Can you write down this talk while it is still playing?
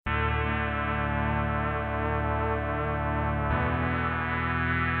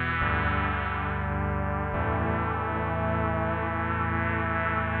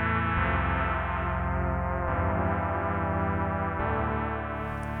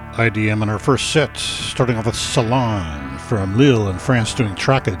IDM in our first set, starting off with Salon from Lille in France, doing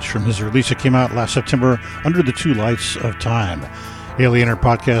Trackage from his release that came out last September, Under the Two Lights of Time. Alienator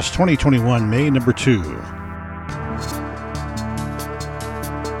Podcast 2021, May number 2.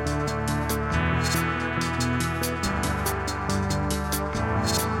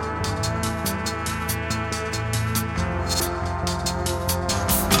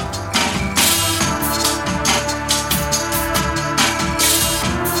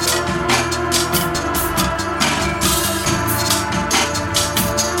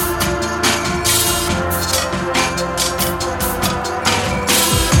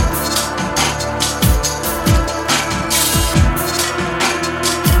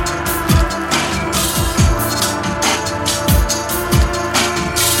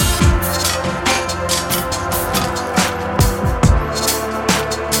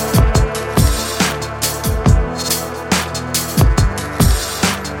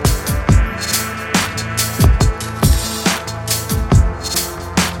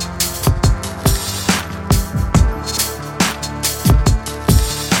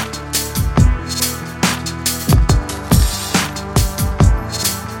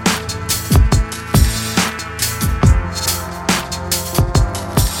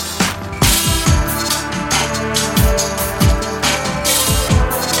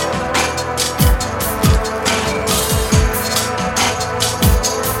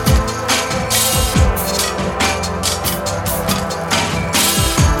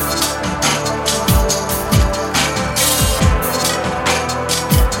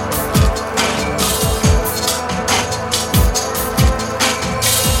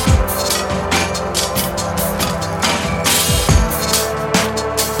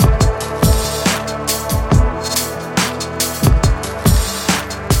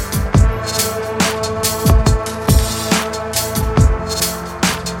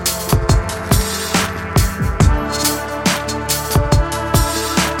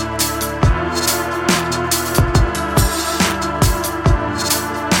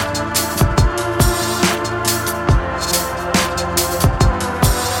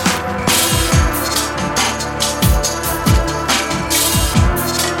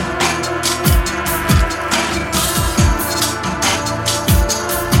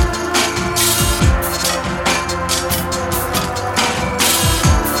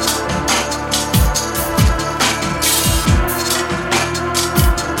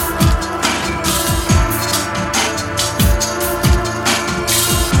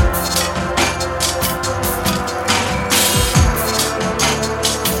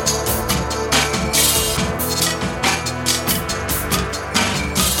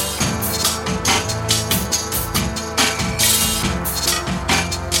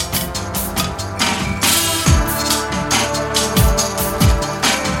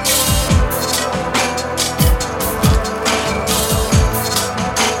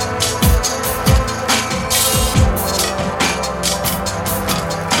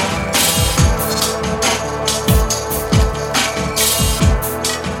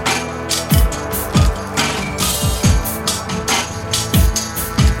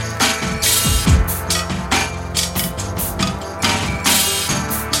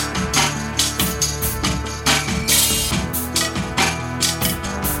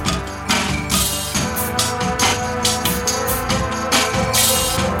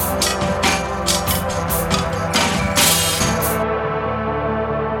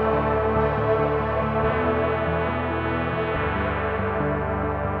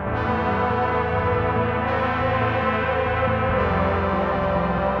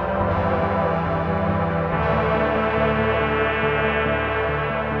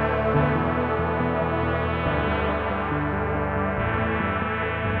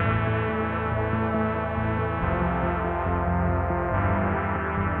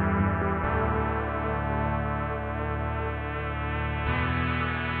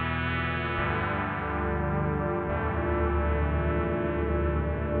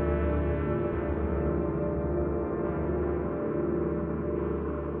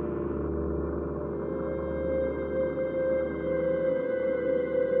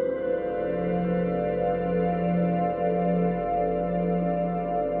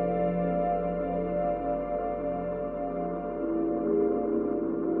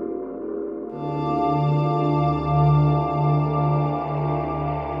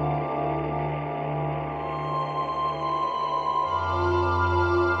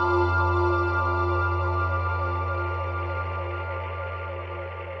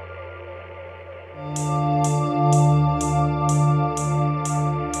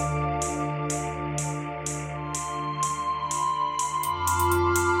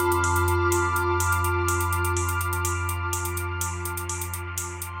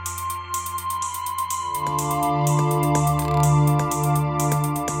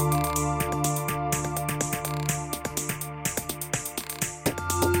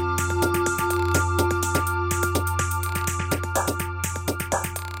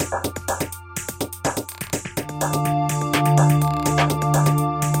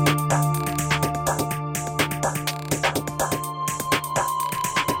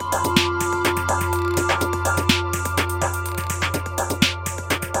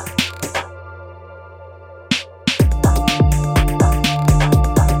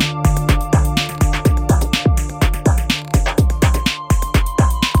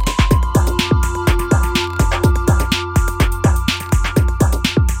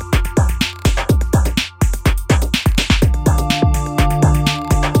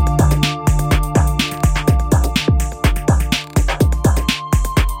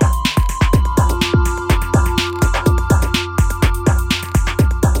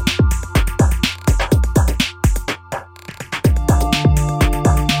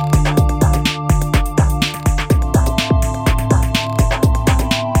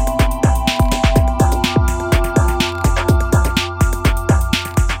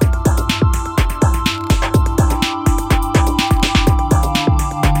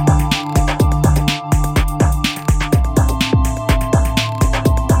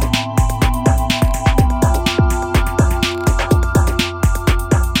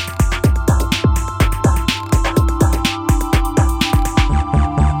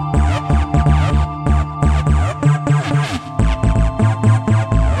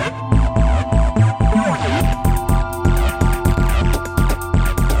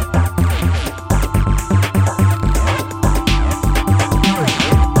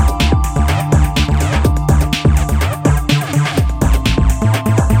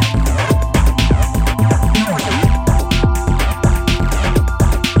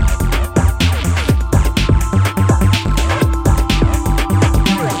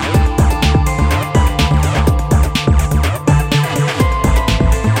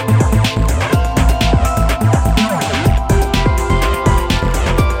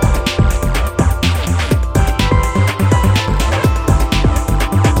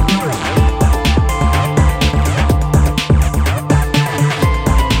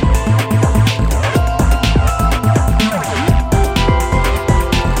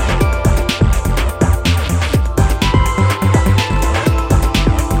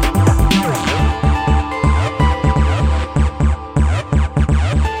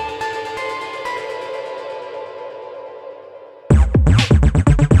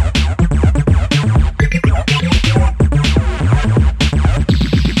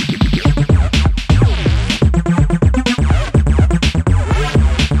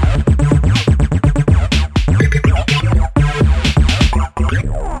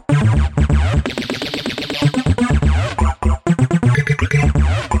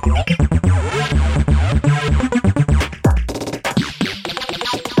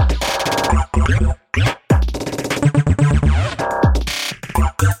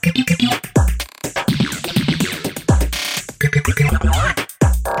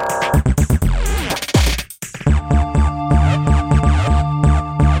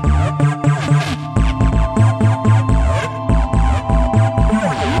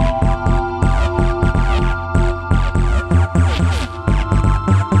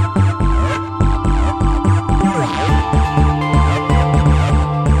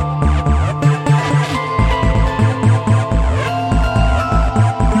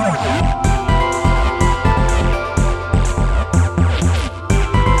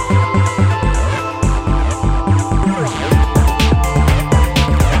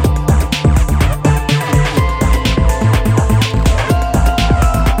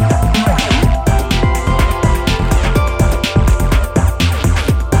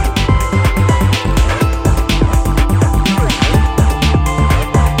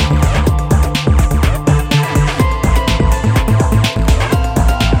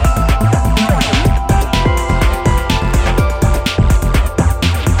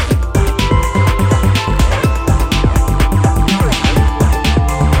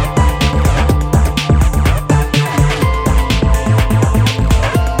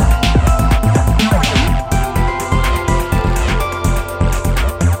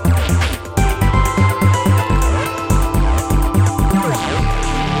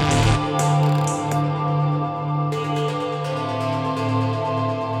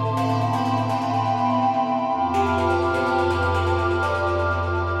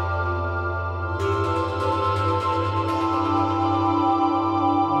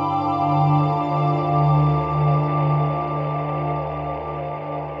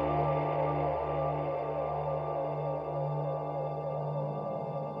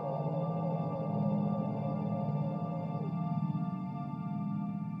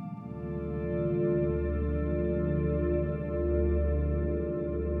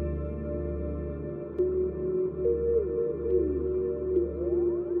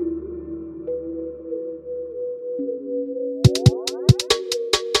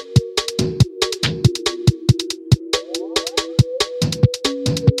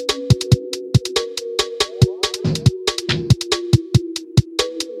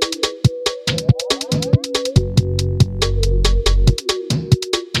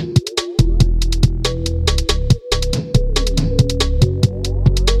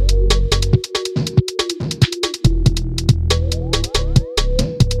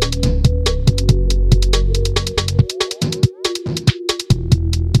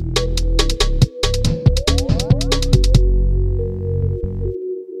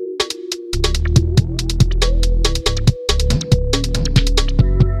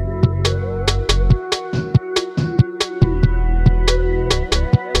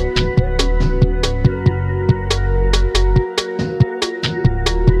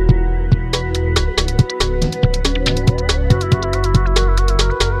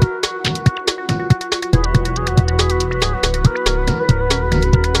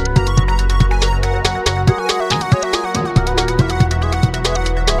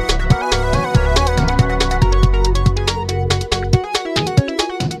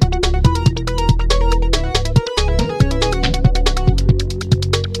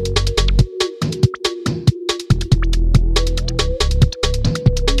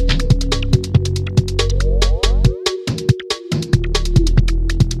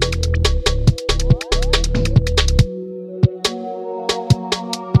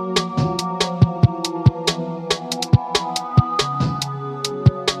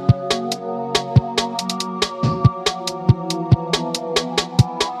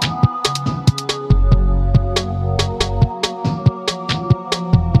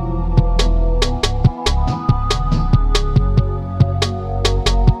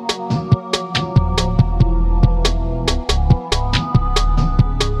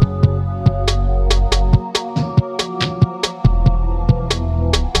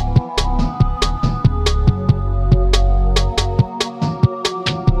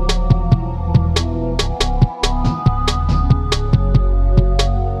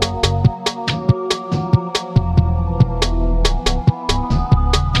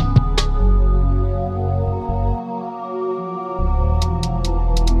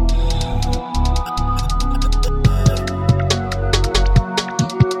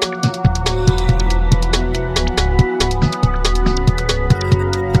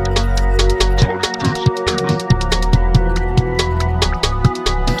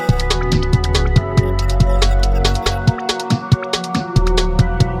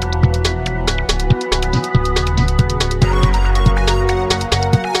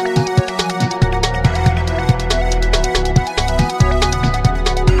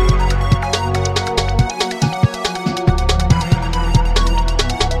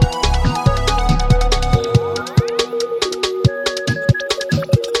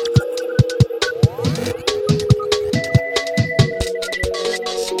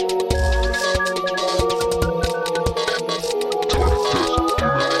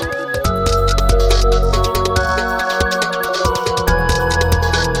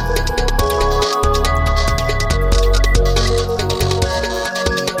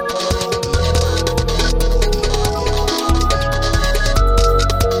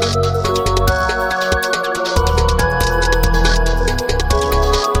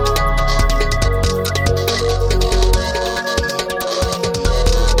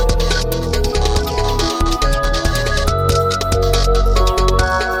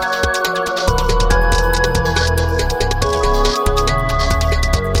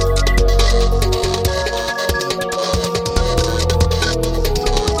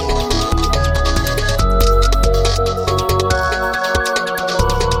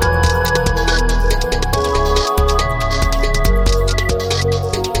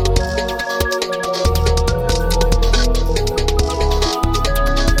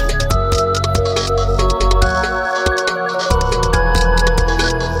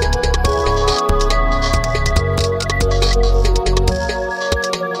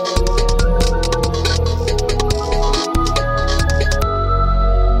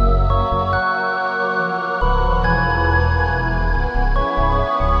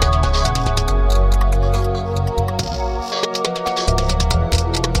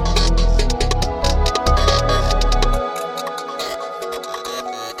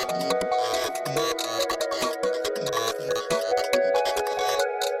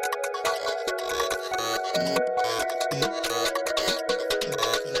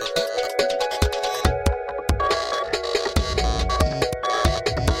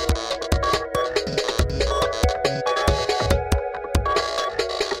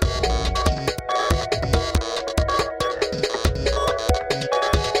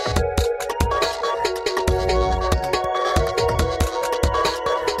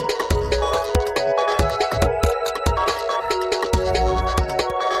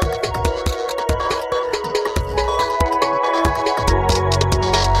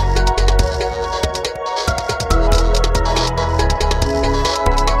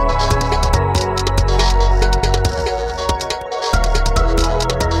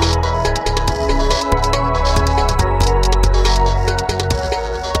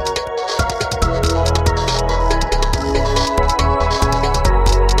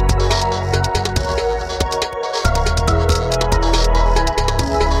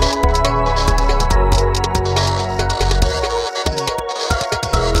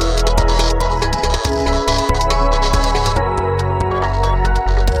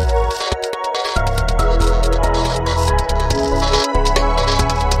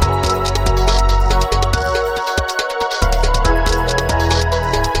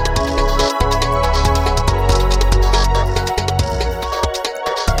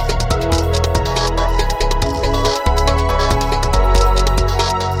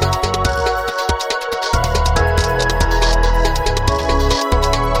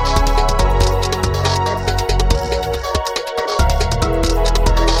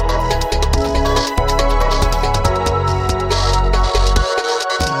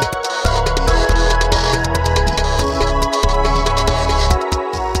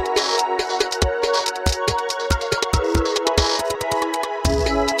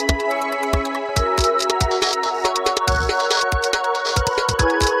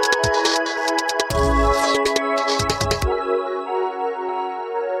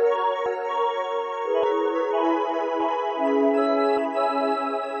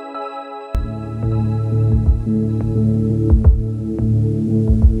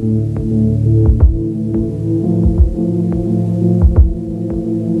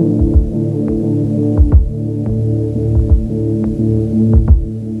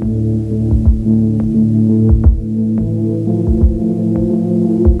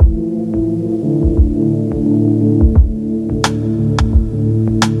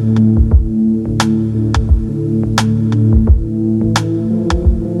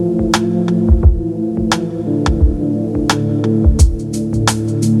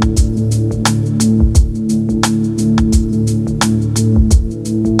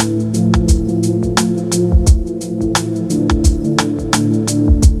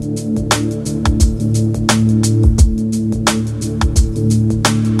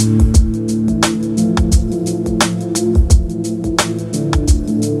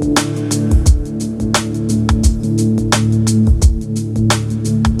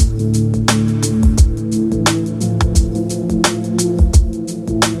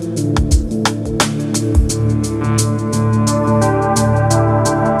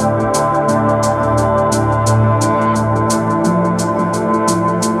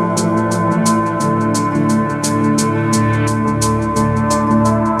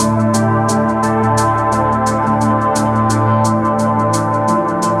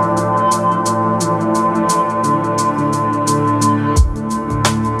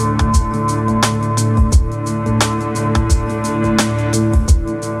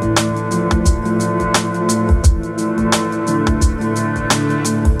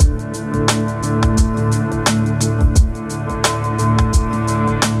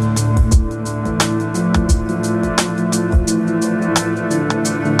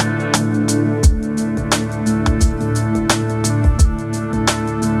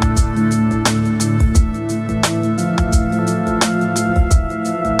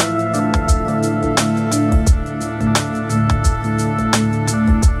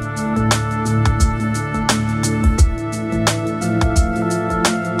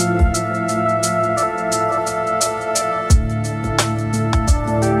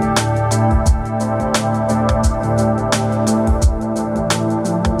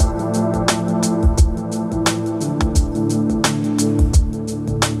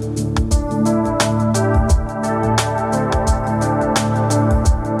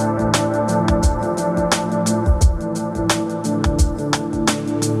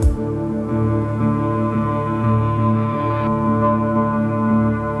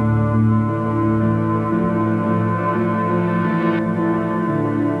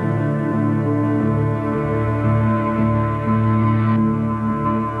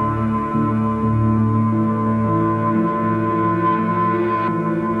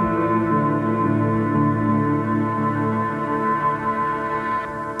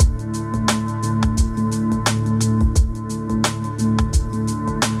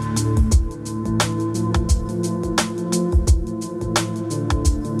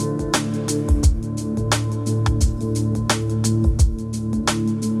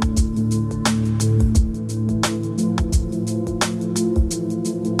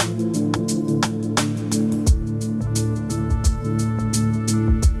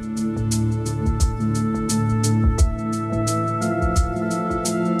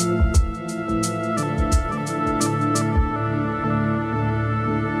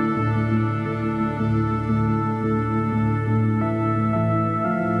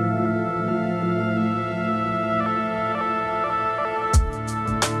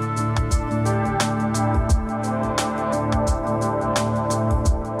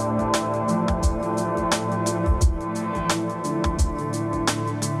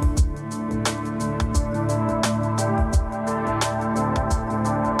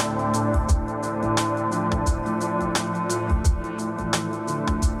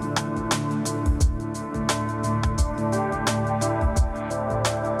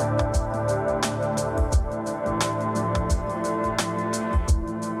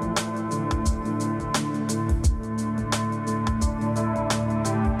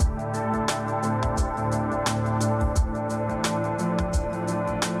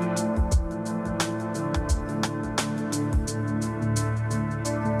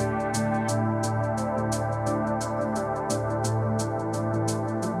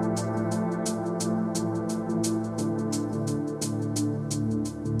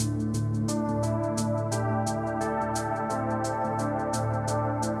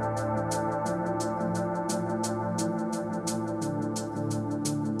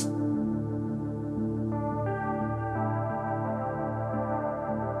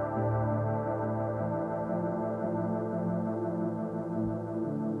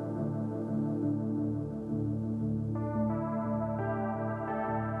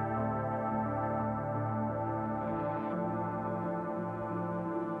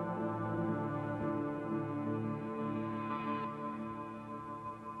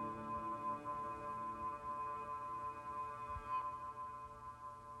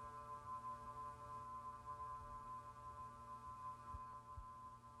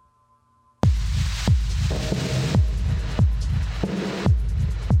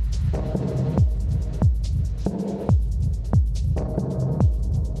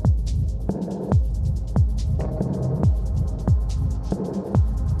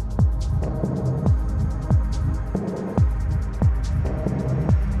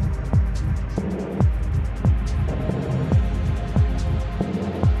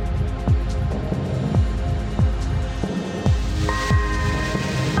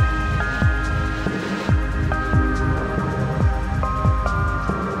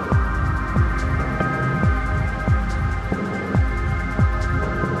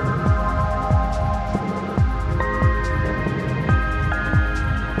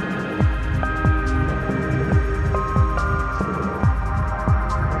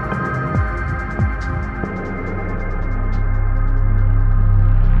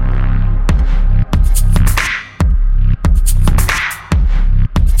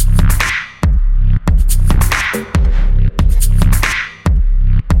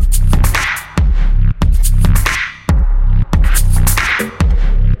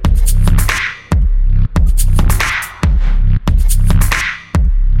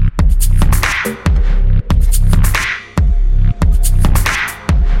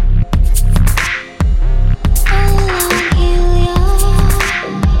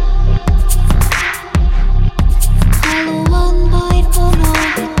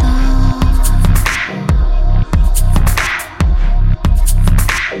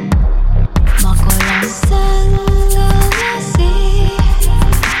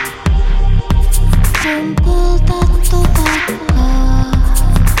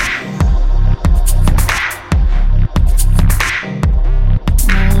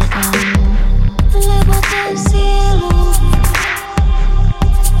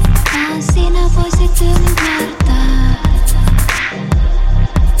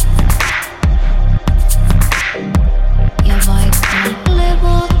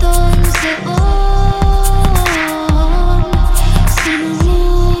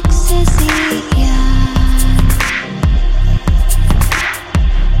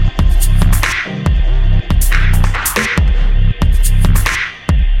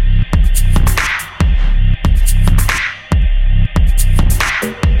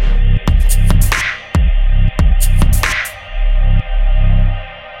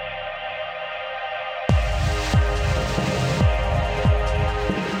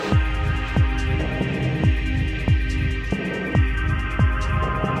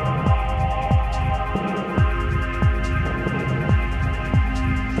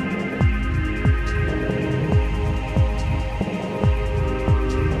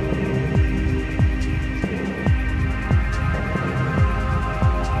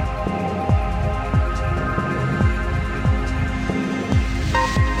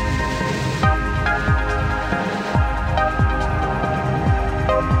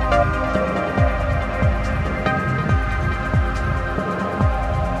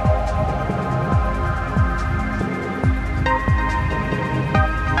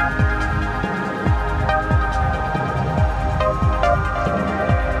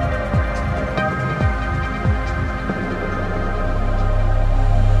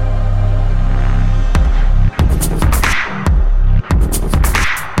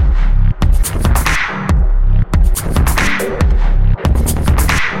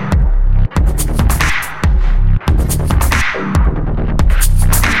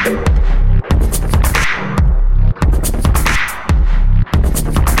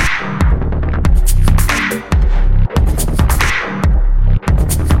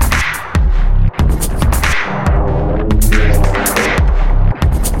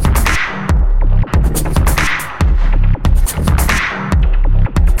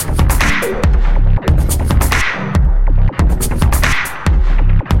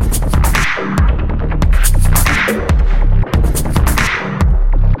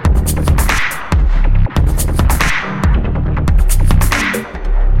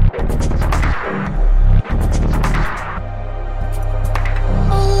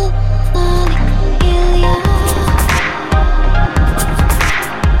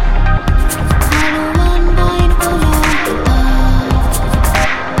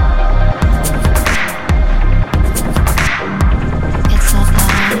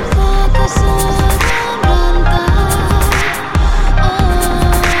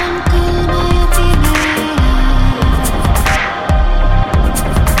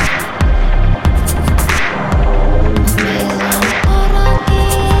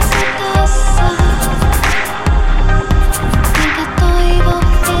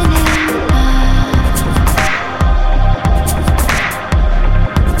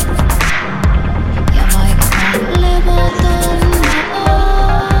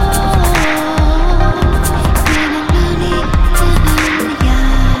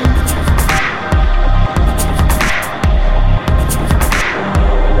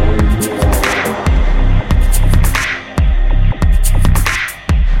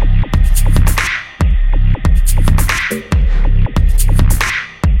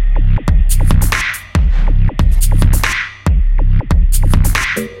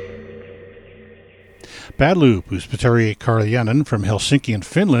 Bad Loop, who's Petteri Karlianen from Helsinki in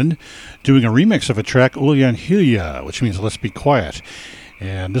Finland, doing a remix of a track, Uljan Hilja, which means Let's Be Quiet.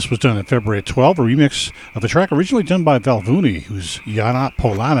 And this was done in February 12, a remix of a track originally done by Valvuni, who's Jana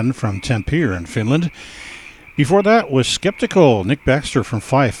Polanen from Tampere in Finland. Before that was Skeptical, Nick Baxter from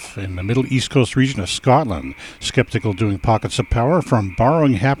Fife in the Middle East Coast region of Scotland. Skeptical doing Pockets of Power from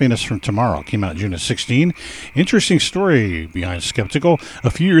Borrowing Happiness from Tomorrow. Came out June of 16. Interesting story behind Skeptical.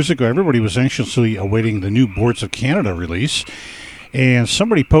 A few years ago, everybody was anxiously awaiting the new Boards of Canada release. And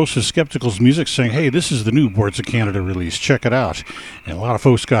somebody posted Skeptical's music saying, hey, this is the new Boards of Canada release. Check it out. And a lot of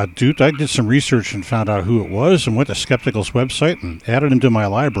folks got duped. I did some research and found out who it was and went to Skeptical's website and added him to my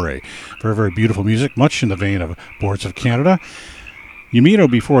library. Very, very beautiful music, much in the vein of Boards of Canada.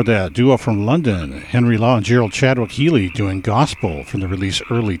 Yumino before that, duo from London, Henry Law and Gerald Chadwick Healy doing Gospel from the release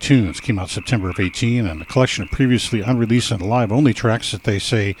Early Tunes. Came out September of 18, and a collection of previously unreleased and live-only tracks that they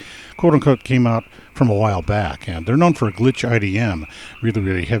say, quote-unquote, came out from a while back. And they're known for glitch IDM, really,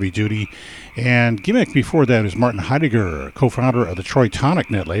 really heavy-duty. And Gimmick before that is Martin Heidegger, co-founder of the Troytonic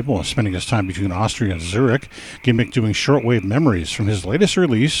net label, and spending his time between Austria and Zurich. Gimmick doing Shortwave Memories from his latest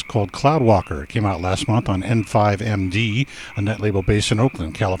release called Cloudwalker. It came out last month on N5MD, a net label based in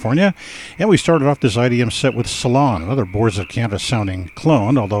Oakland, California. And we started off this IDM set with Salon, another Boards of Canada sounding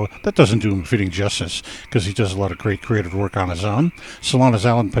clone, although that doesn't do him fitting justice because he does a lot of great creative work on his own. Salon is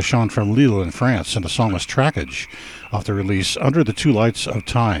Alan Pachon from Lille in France, and the song was Trackage, off the release Under the Two Lights of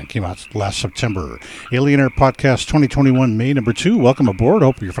Time. Came out last September. Alien Air Podcast 2021, May number 2. Welcome aboard.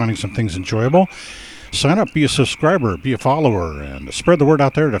 Hope you're finding some things enjoyable. Sign up, be a subscriber, be a follower, and spread the word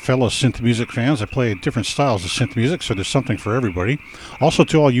out there to fellow synth music fans. I play different styles of synth music, so there's something for everybody. Also,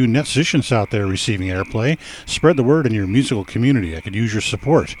 to all you netizens out there receiving airplay, spread the word in your musical community. I could use your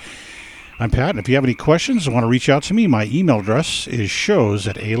support. I'm Pat, and if you have any questions or want to reach out to me, my email address is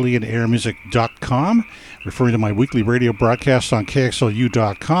shows@alienairmusic.com, referring to my weekly radio broadcast on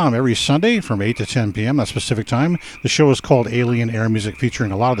KXLU.com every Sunday from 8 to 10 p.m., that specific time. The show is called Alien Air Music,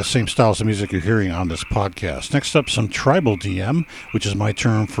 featuring a lot of the same styles of music you're hearing on this podcast. Next up, some tribal DM, which is my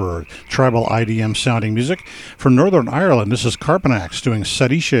term for tribal IDM sounding music. From Northern Ireland, this is Carpanax doing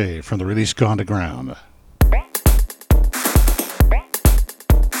Sadishe from the release Gone to Ground.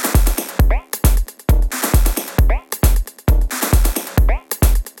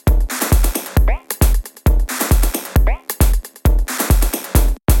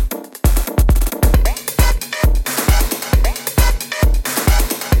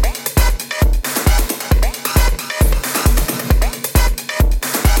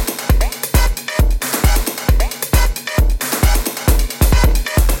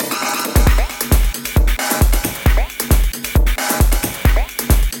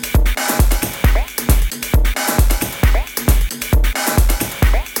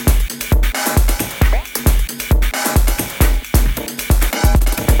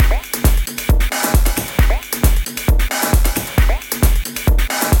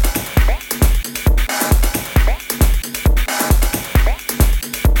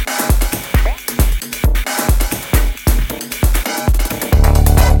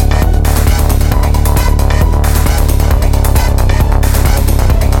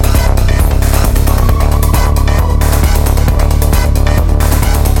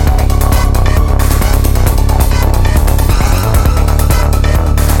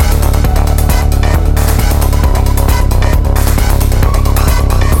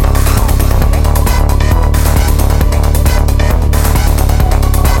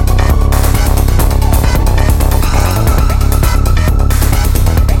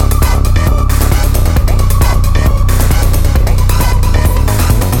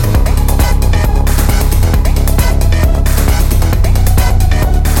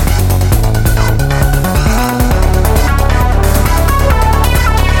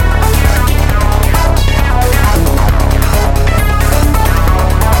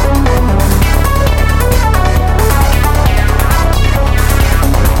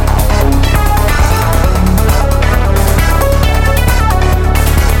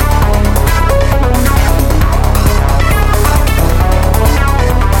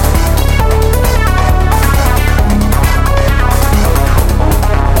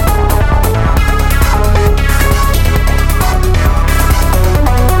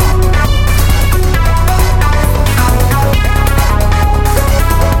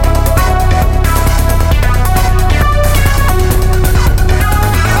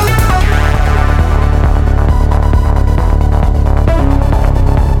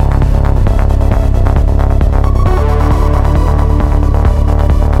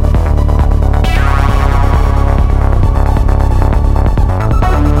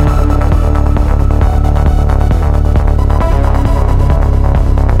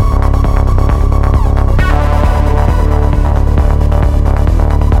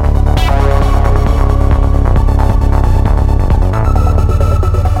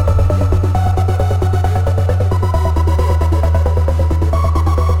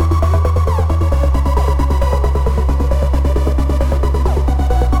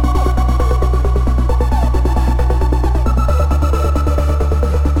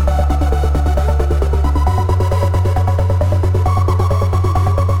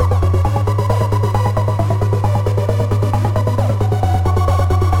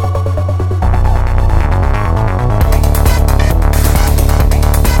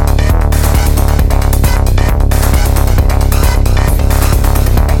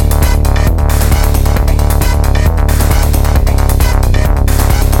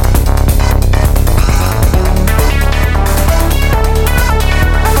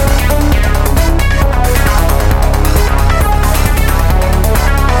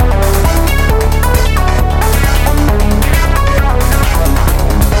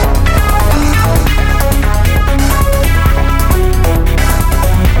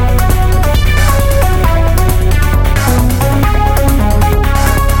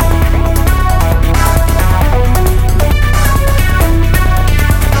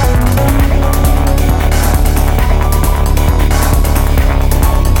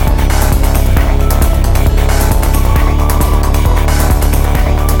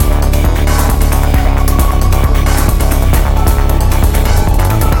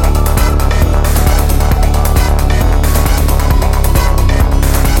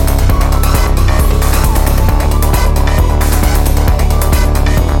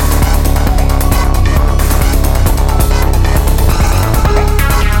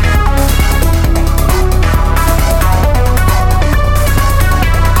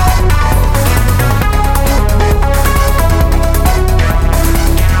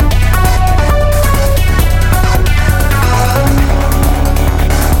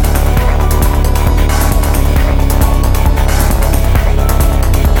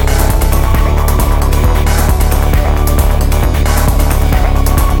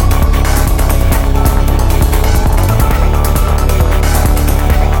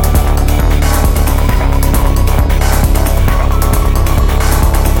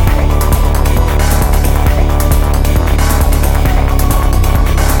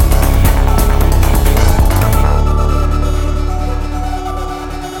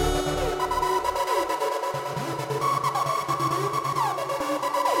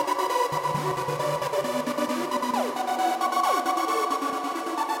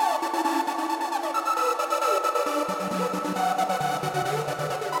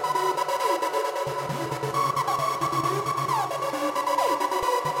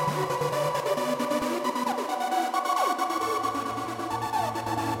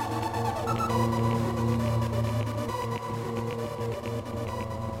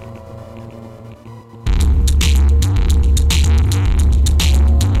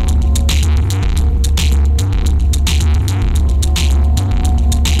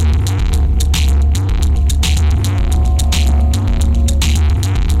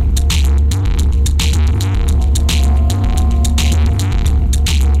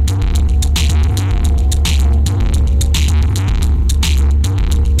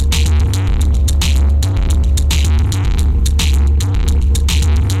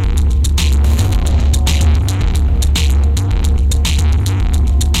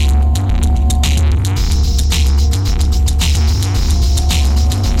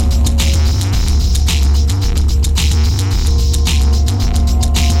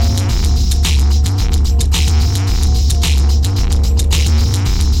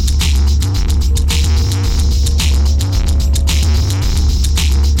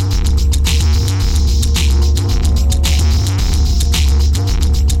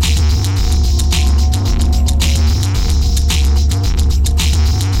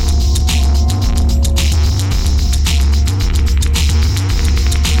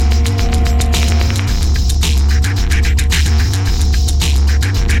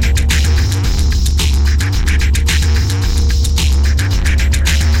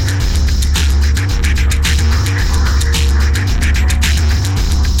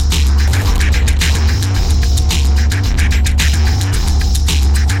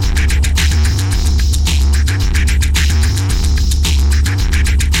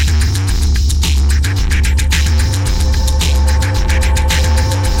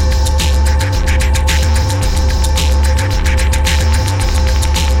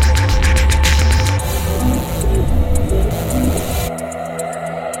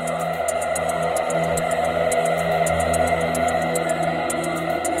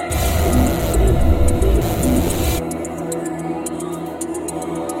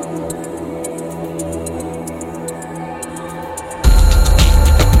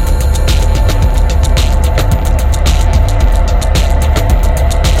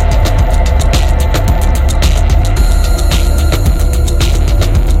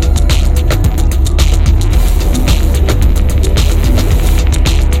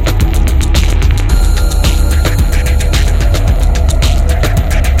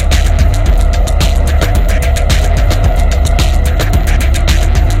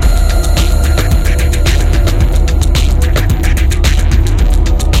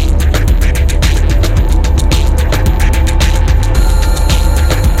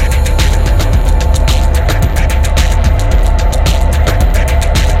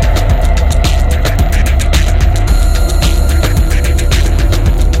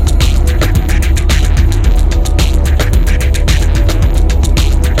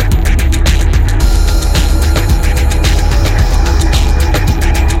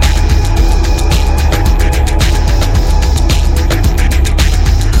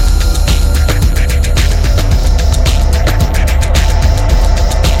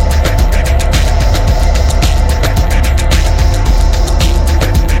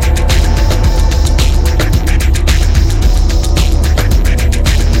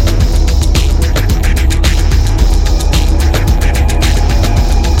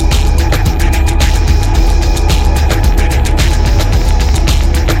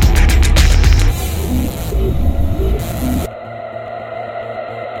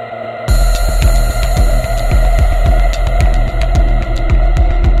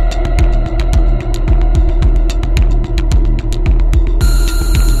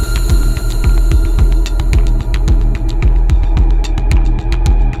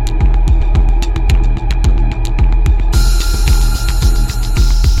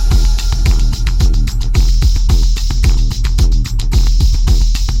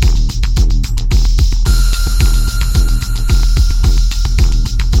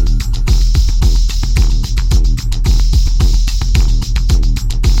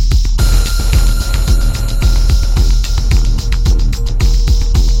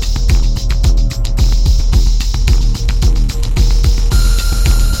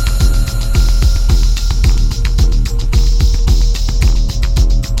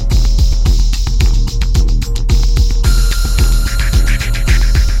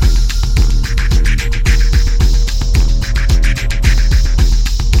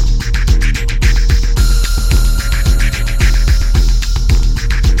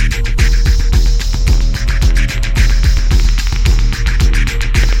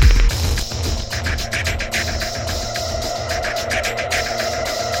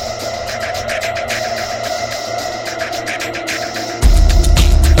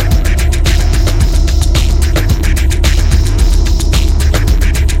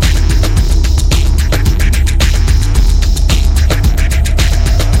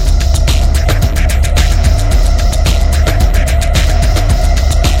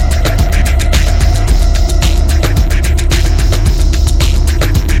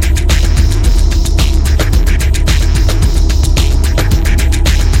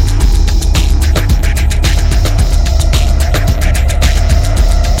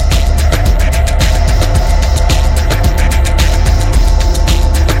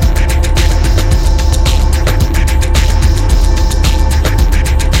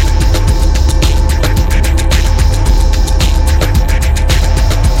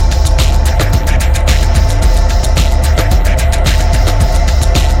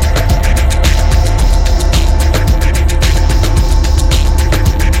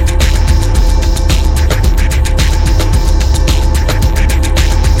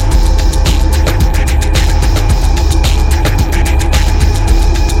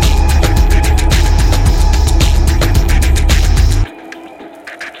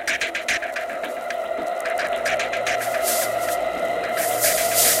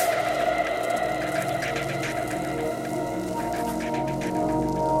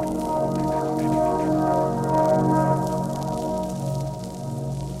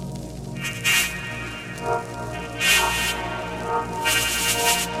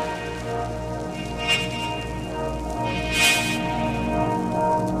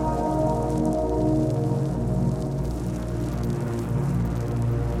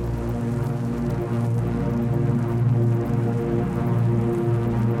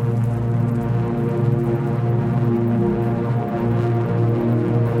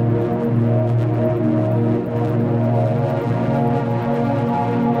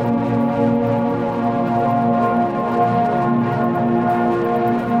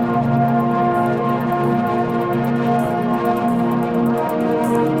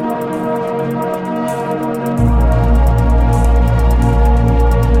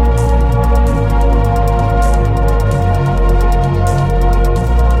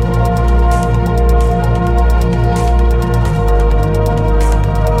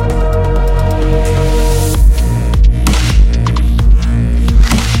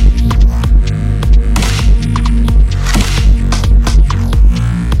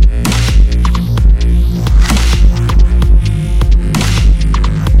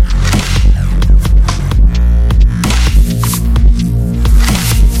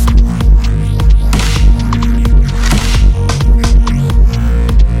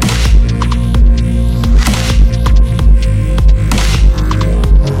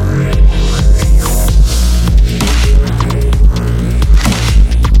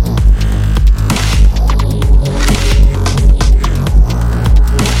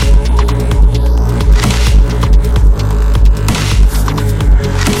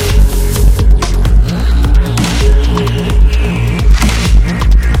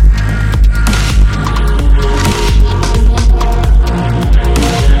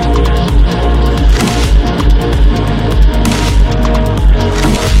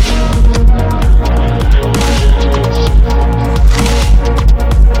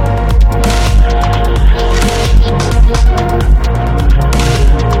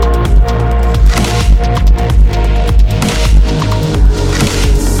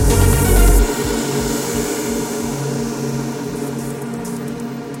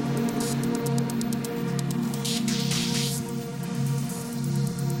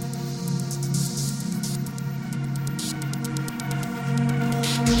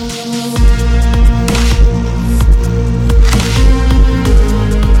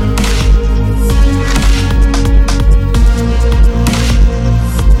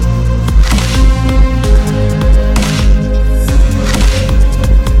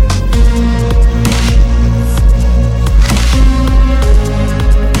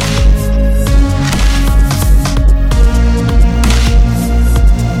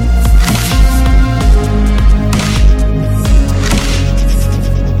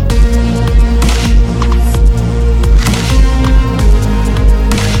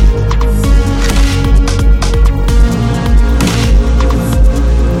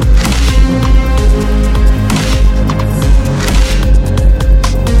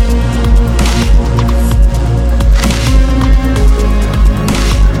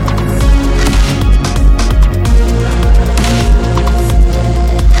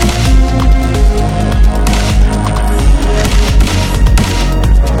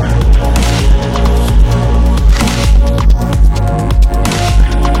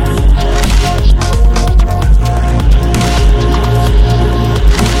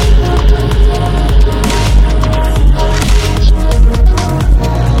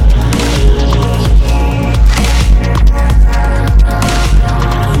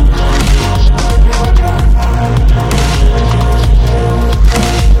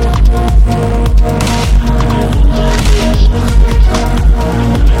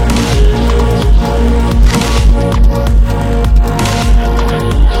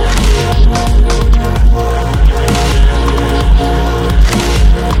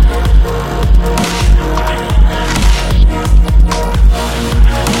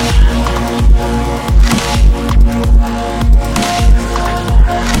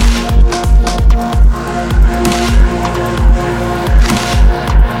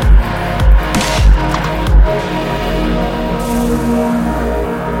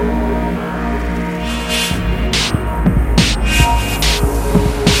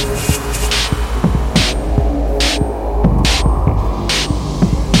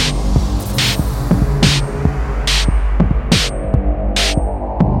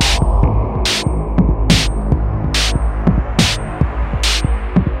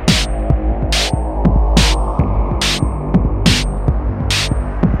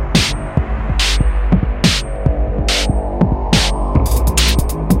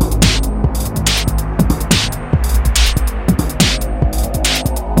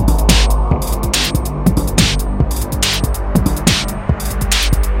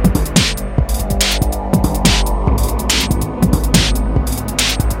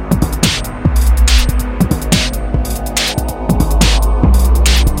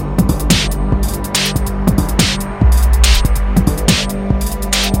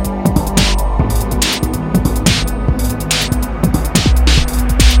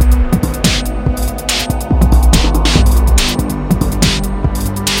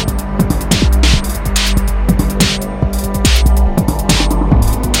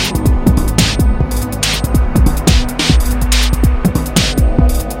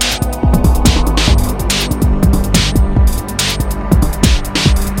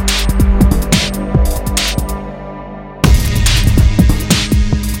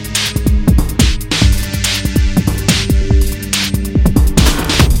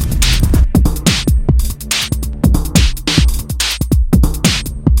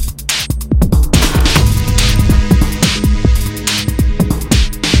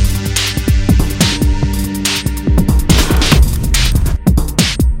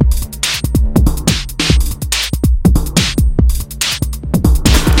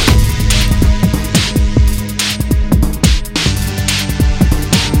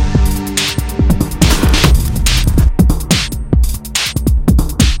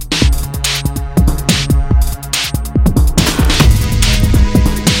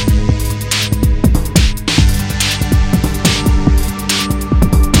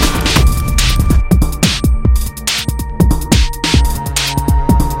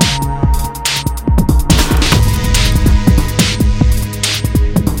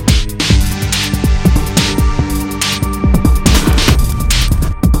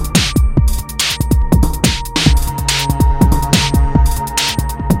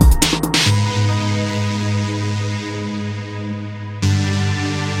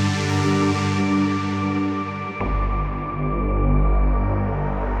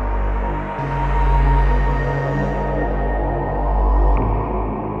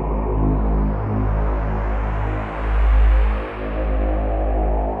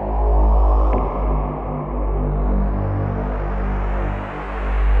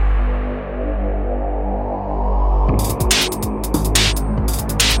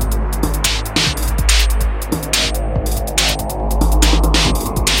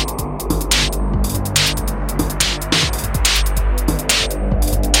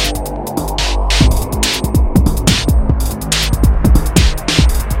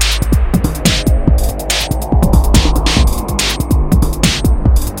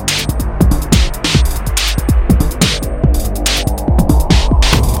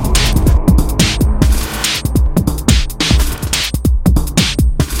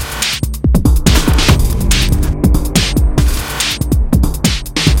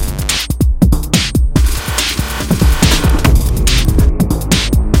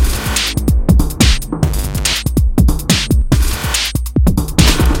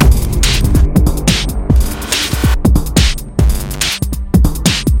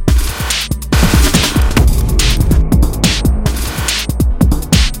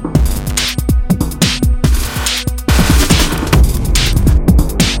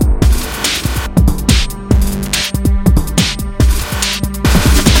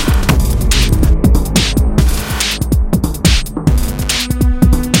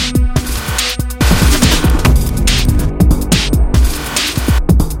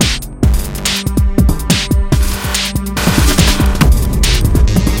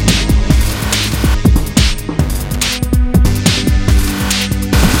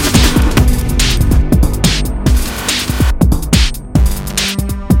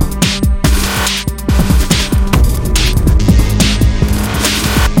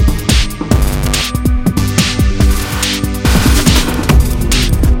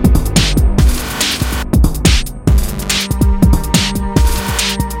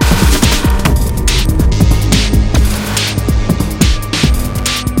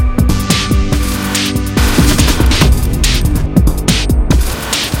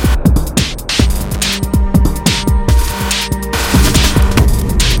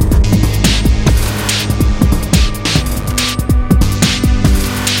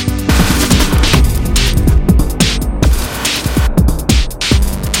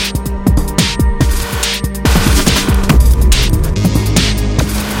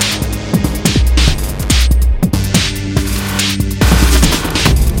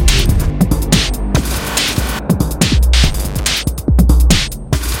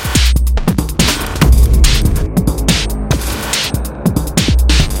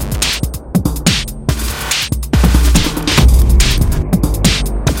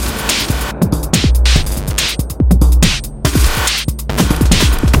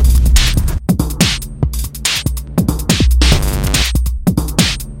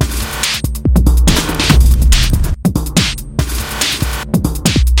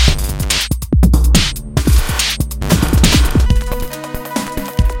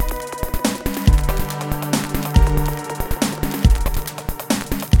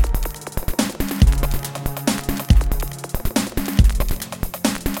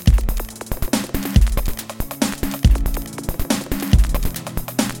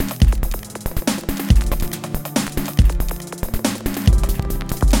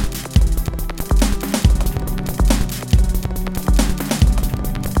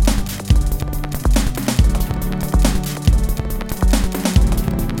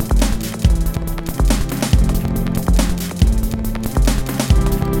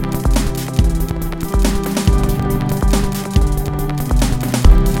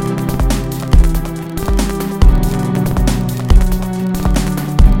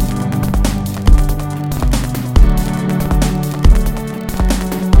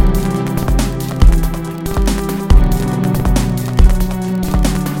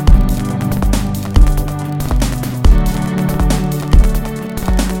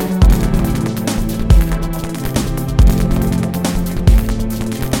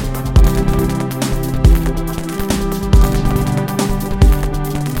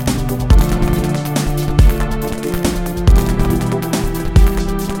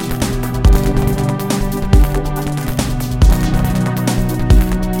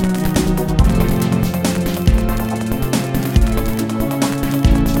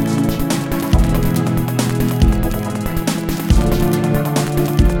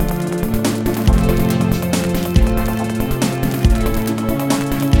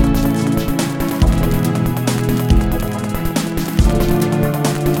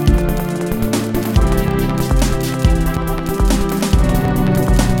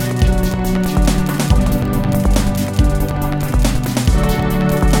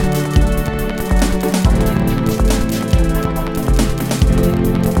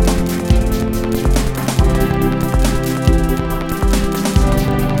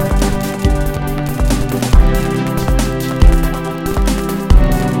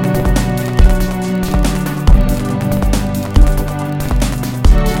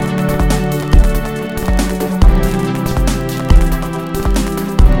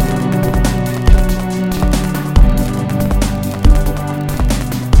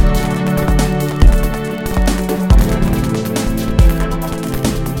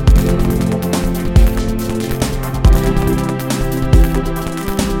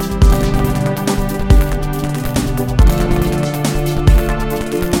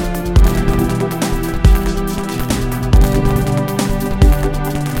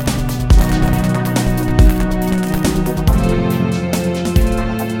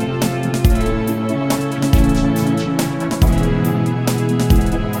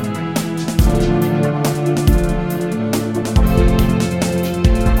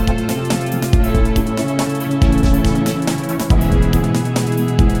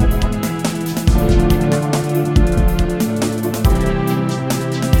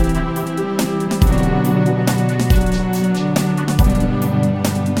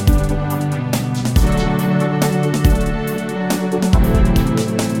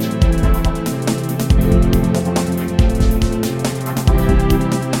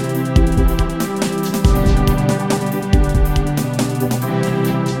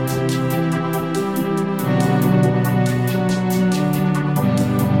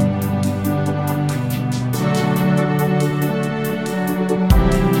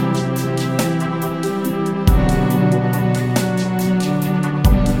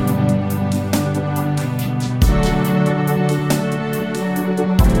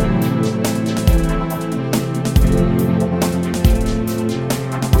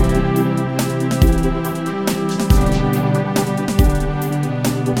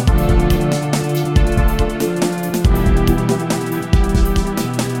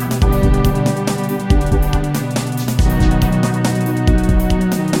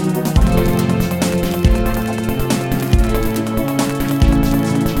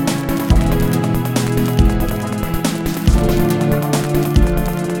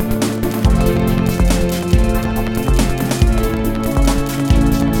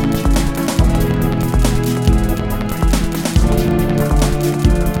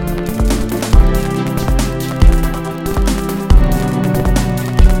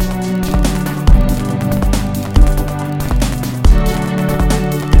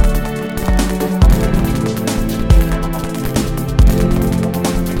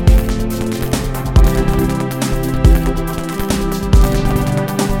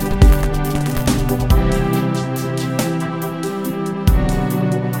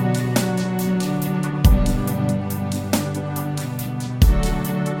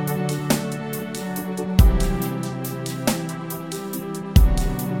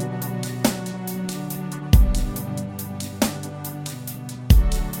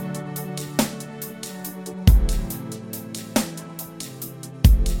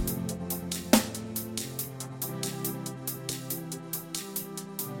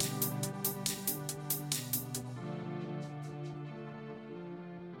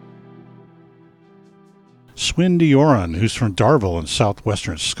 Swin Dioran, who's from Darvel in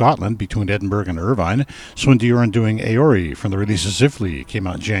southwestern Scotland between Edinburgh and Irvine. Swin Dioran doing Aori from the release of Zifli, came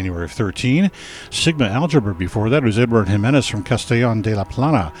out in January of 13. Sigma Algebra before that was Edward Jimenez from Castellón de la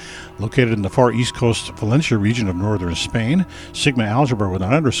Plana, located in the far east coast Valencia region of northern Spain. Sigma Algebra with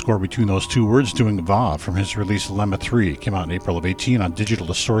an underscore between those two words doing Va from his release Lemma 3, came out in April of 18 on Digital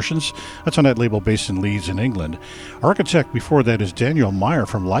Distortions. That's on that label based in Leeds in England. Architect before that is Daniel Meyer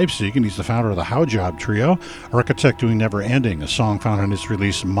from Leipzig, and he's the founder of the How Job Trio. Architect doing Never Ending, a song found on his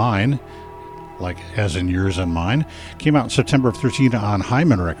release Mine, like as in yours and mine, came out in September of 13 on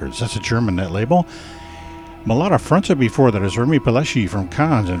Hyman Records. That's a German net label. Malata Fronta before that is Remy Peleschi from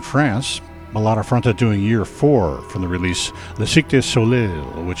Cannes in France. Malata Fronta doing Year 4 from the release Le Cycle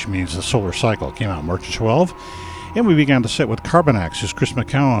Soleil, which means the solar cycle, came out March 12. And we began the set with Carbonax, who's Chris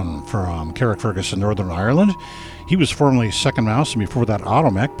McCowan from Carrickfergus in Northern Ireland. He was formerly Second Mouse, and before that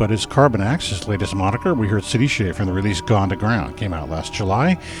Automech, but it's Carbonax, his latest moniker. We heard City Shade from the release Gone to Ground, came out last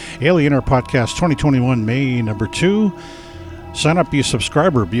July. Alienator Podcast 2021, May number 2. Sign up, be a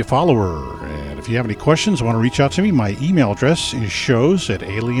subscriber, be a follower. And if you have any questions, want to reach out to me, my email address is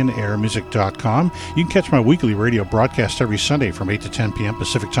shows@alienairmusic.com. You can catch my weekly radio broadcast every Sunday from 8 to 10 p.m.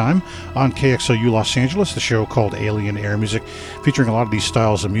 Pacific Time on KXLU Los Angeles, the show called Alien Air Music, featuring a lot of these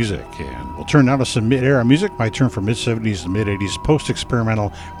styles of music. And we'll turn now to some mid-era music, my turn from mid-70s to mid-80s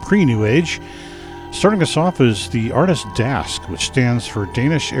post-experimental pre-New Age. Starting us off is the artist Dask, which stands for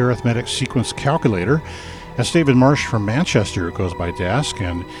Danish Arithmetic Sequence Calculator. That's David Marsh from Manchester, who goes by Dask,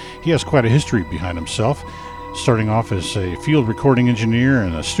 and he has quite a history behind himself, starting off as a field recording engineer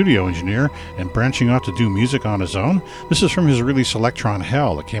and a studio engineer, and branching out to do music on his own. This is from his release Electron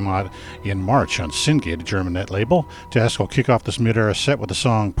Hell that came out in March on Syngate, a German net label. Dask will kick off this mid-era set with the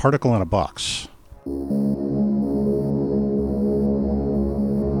song Particle in a Box.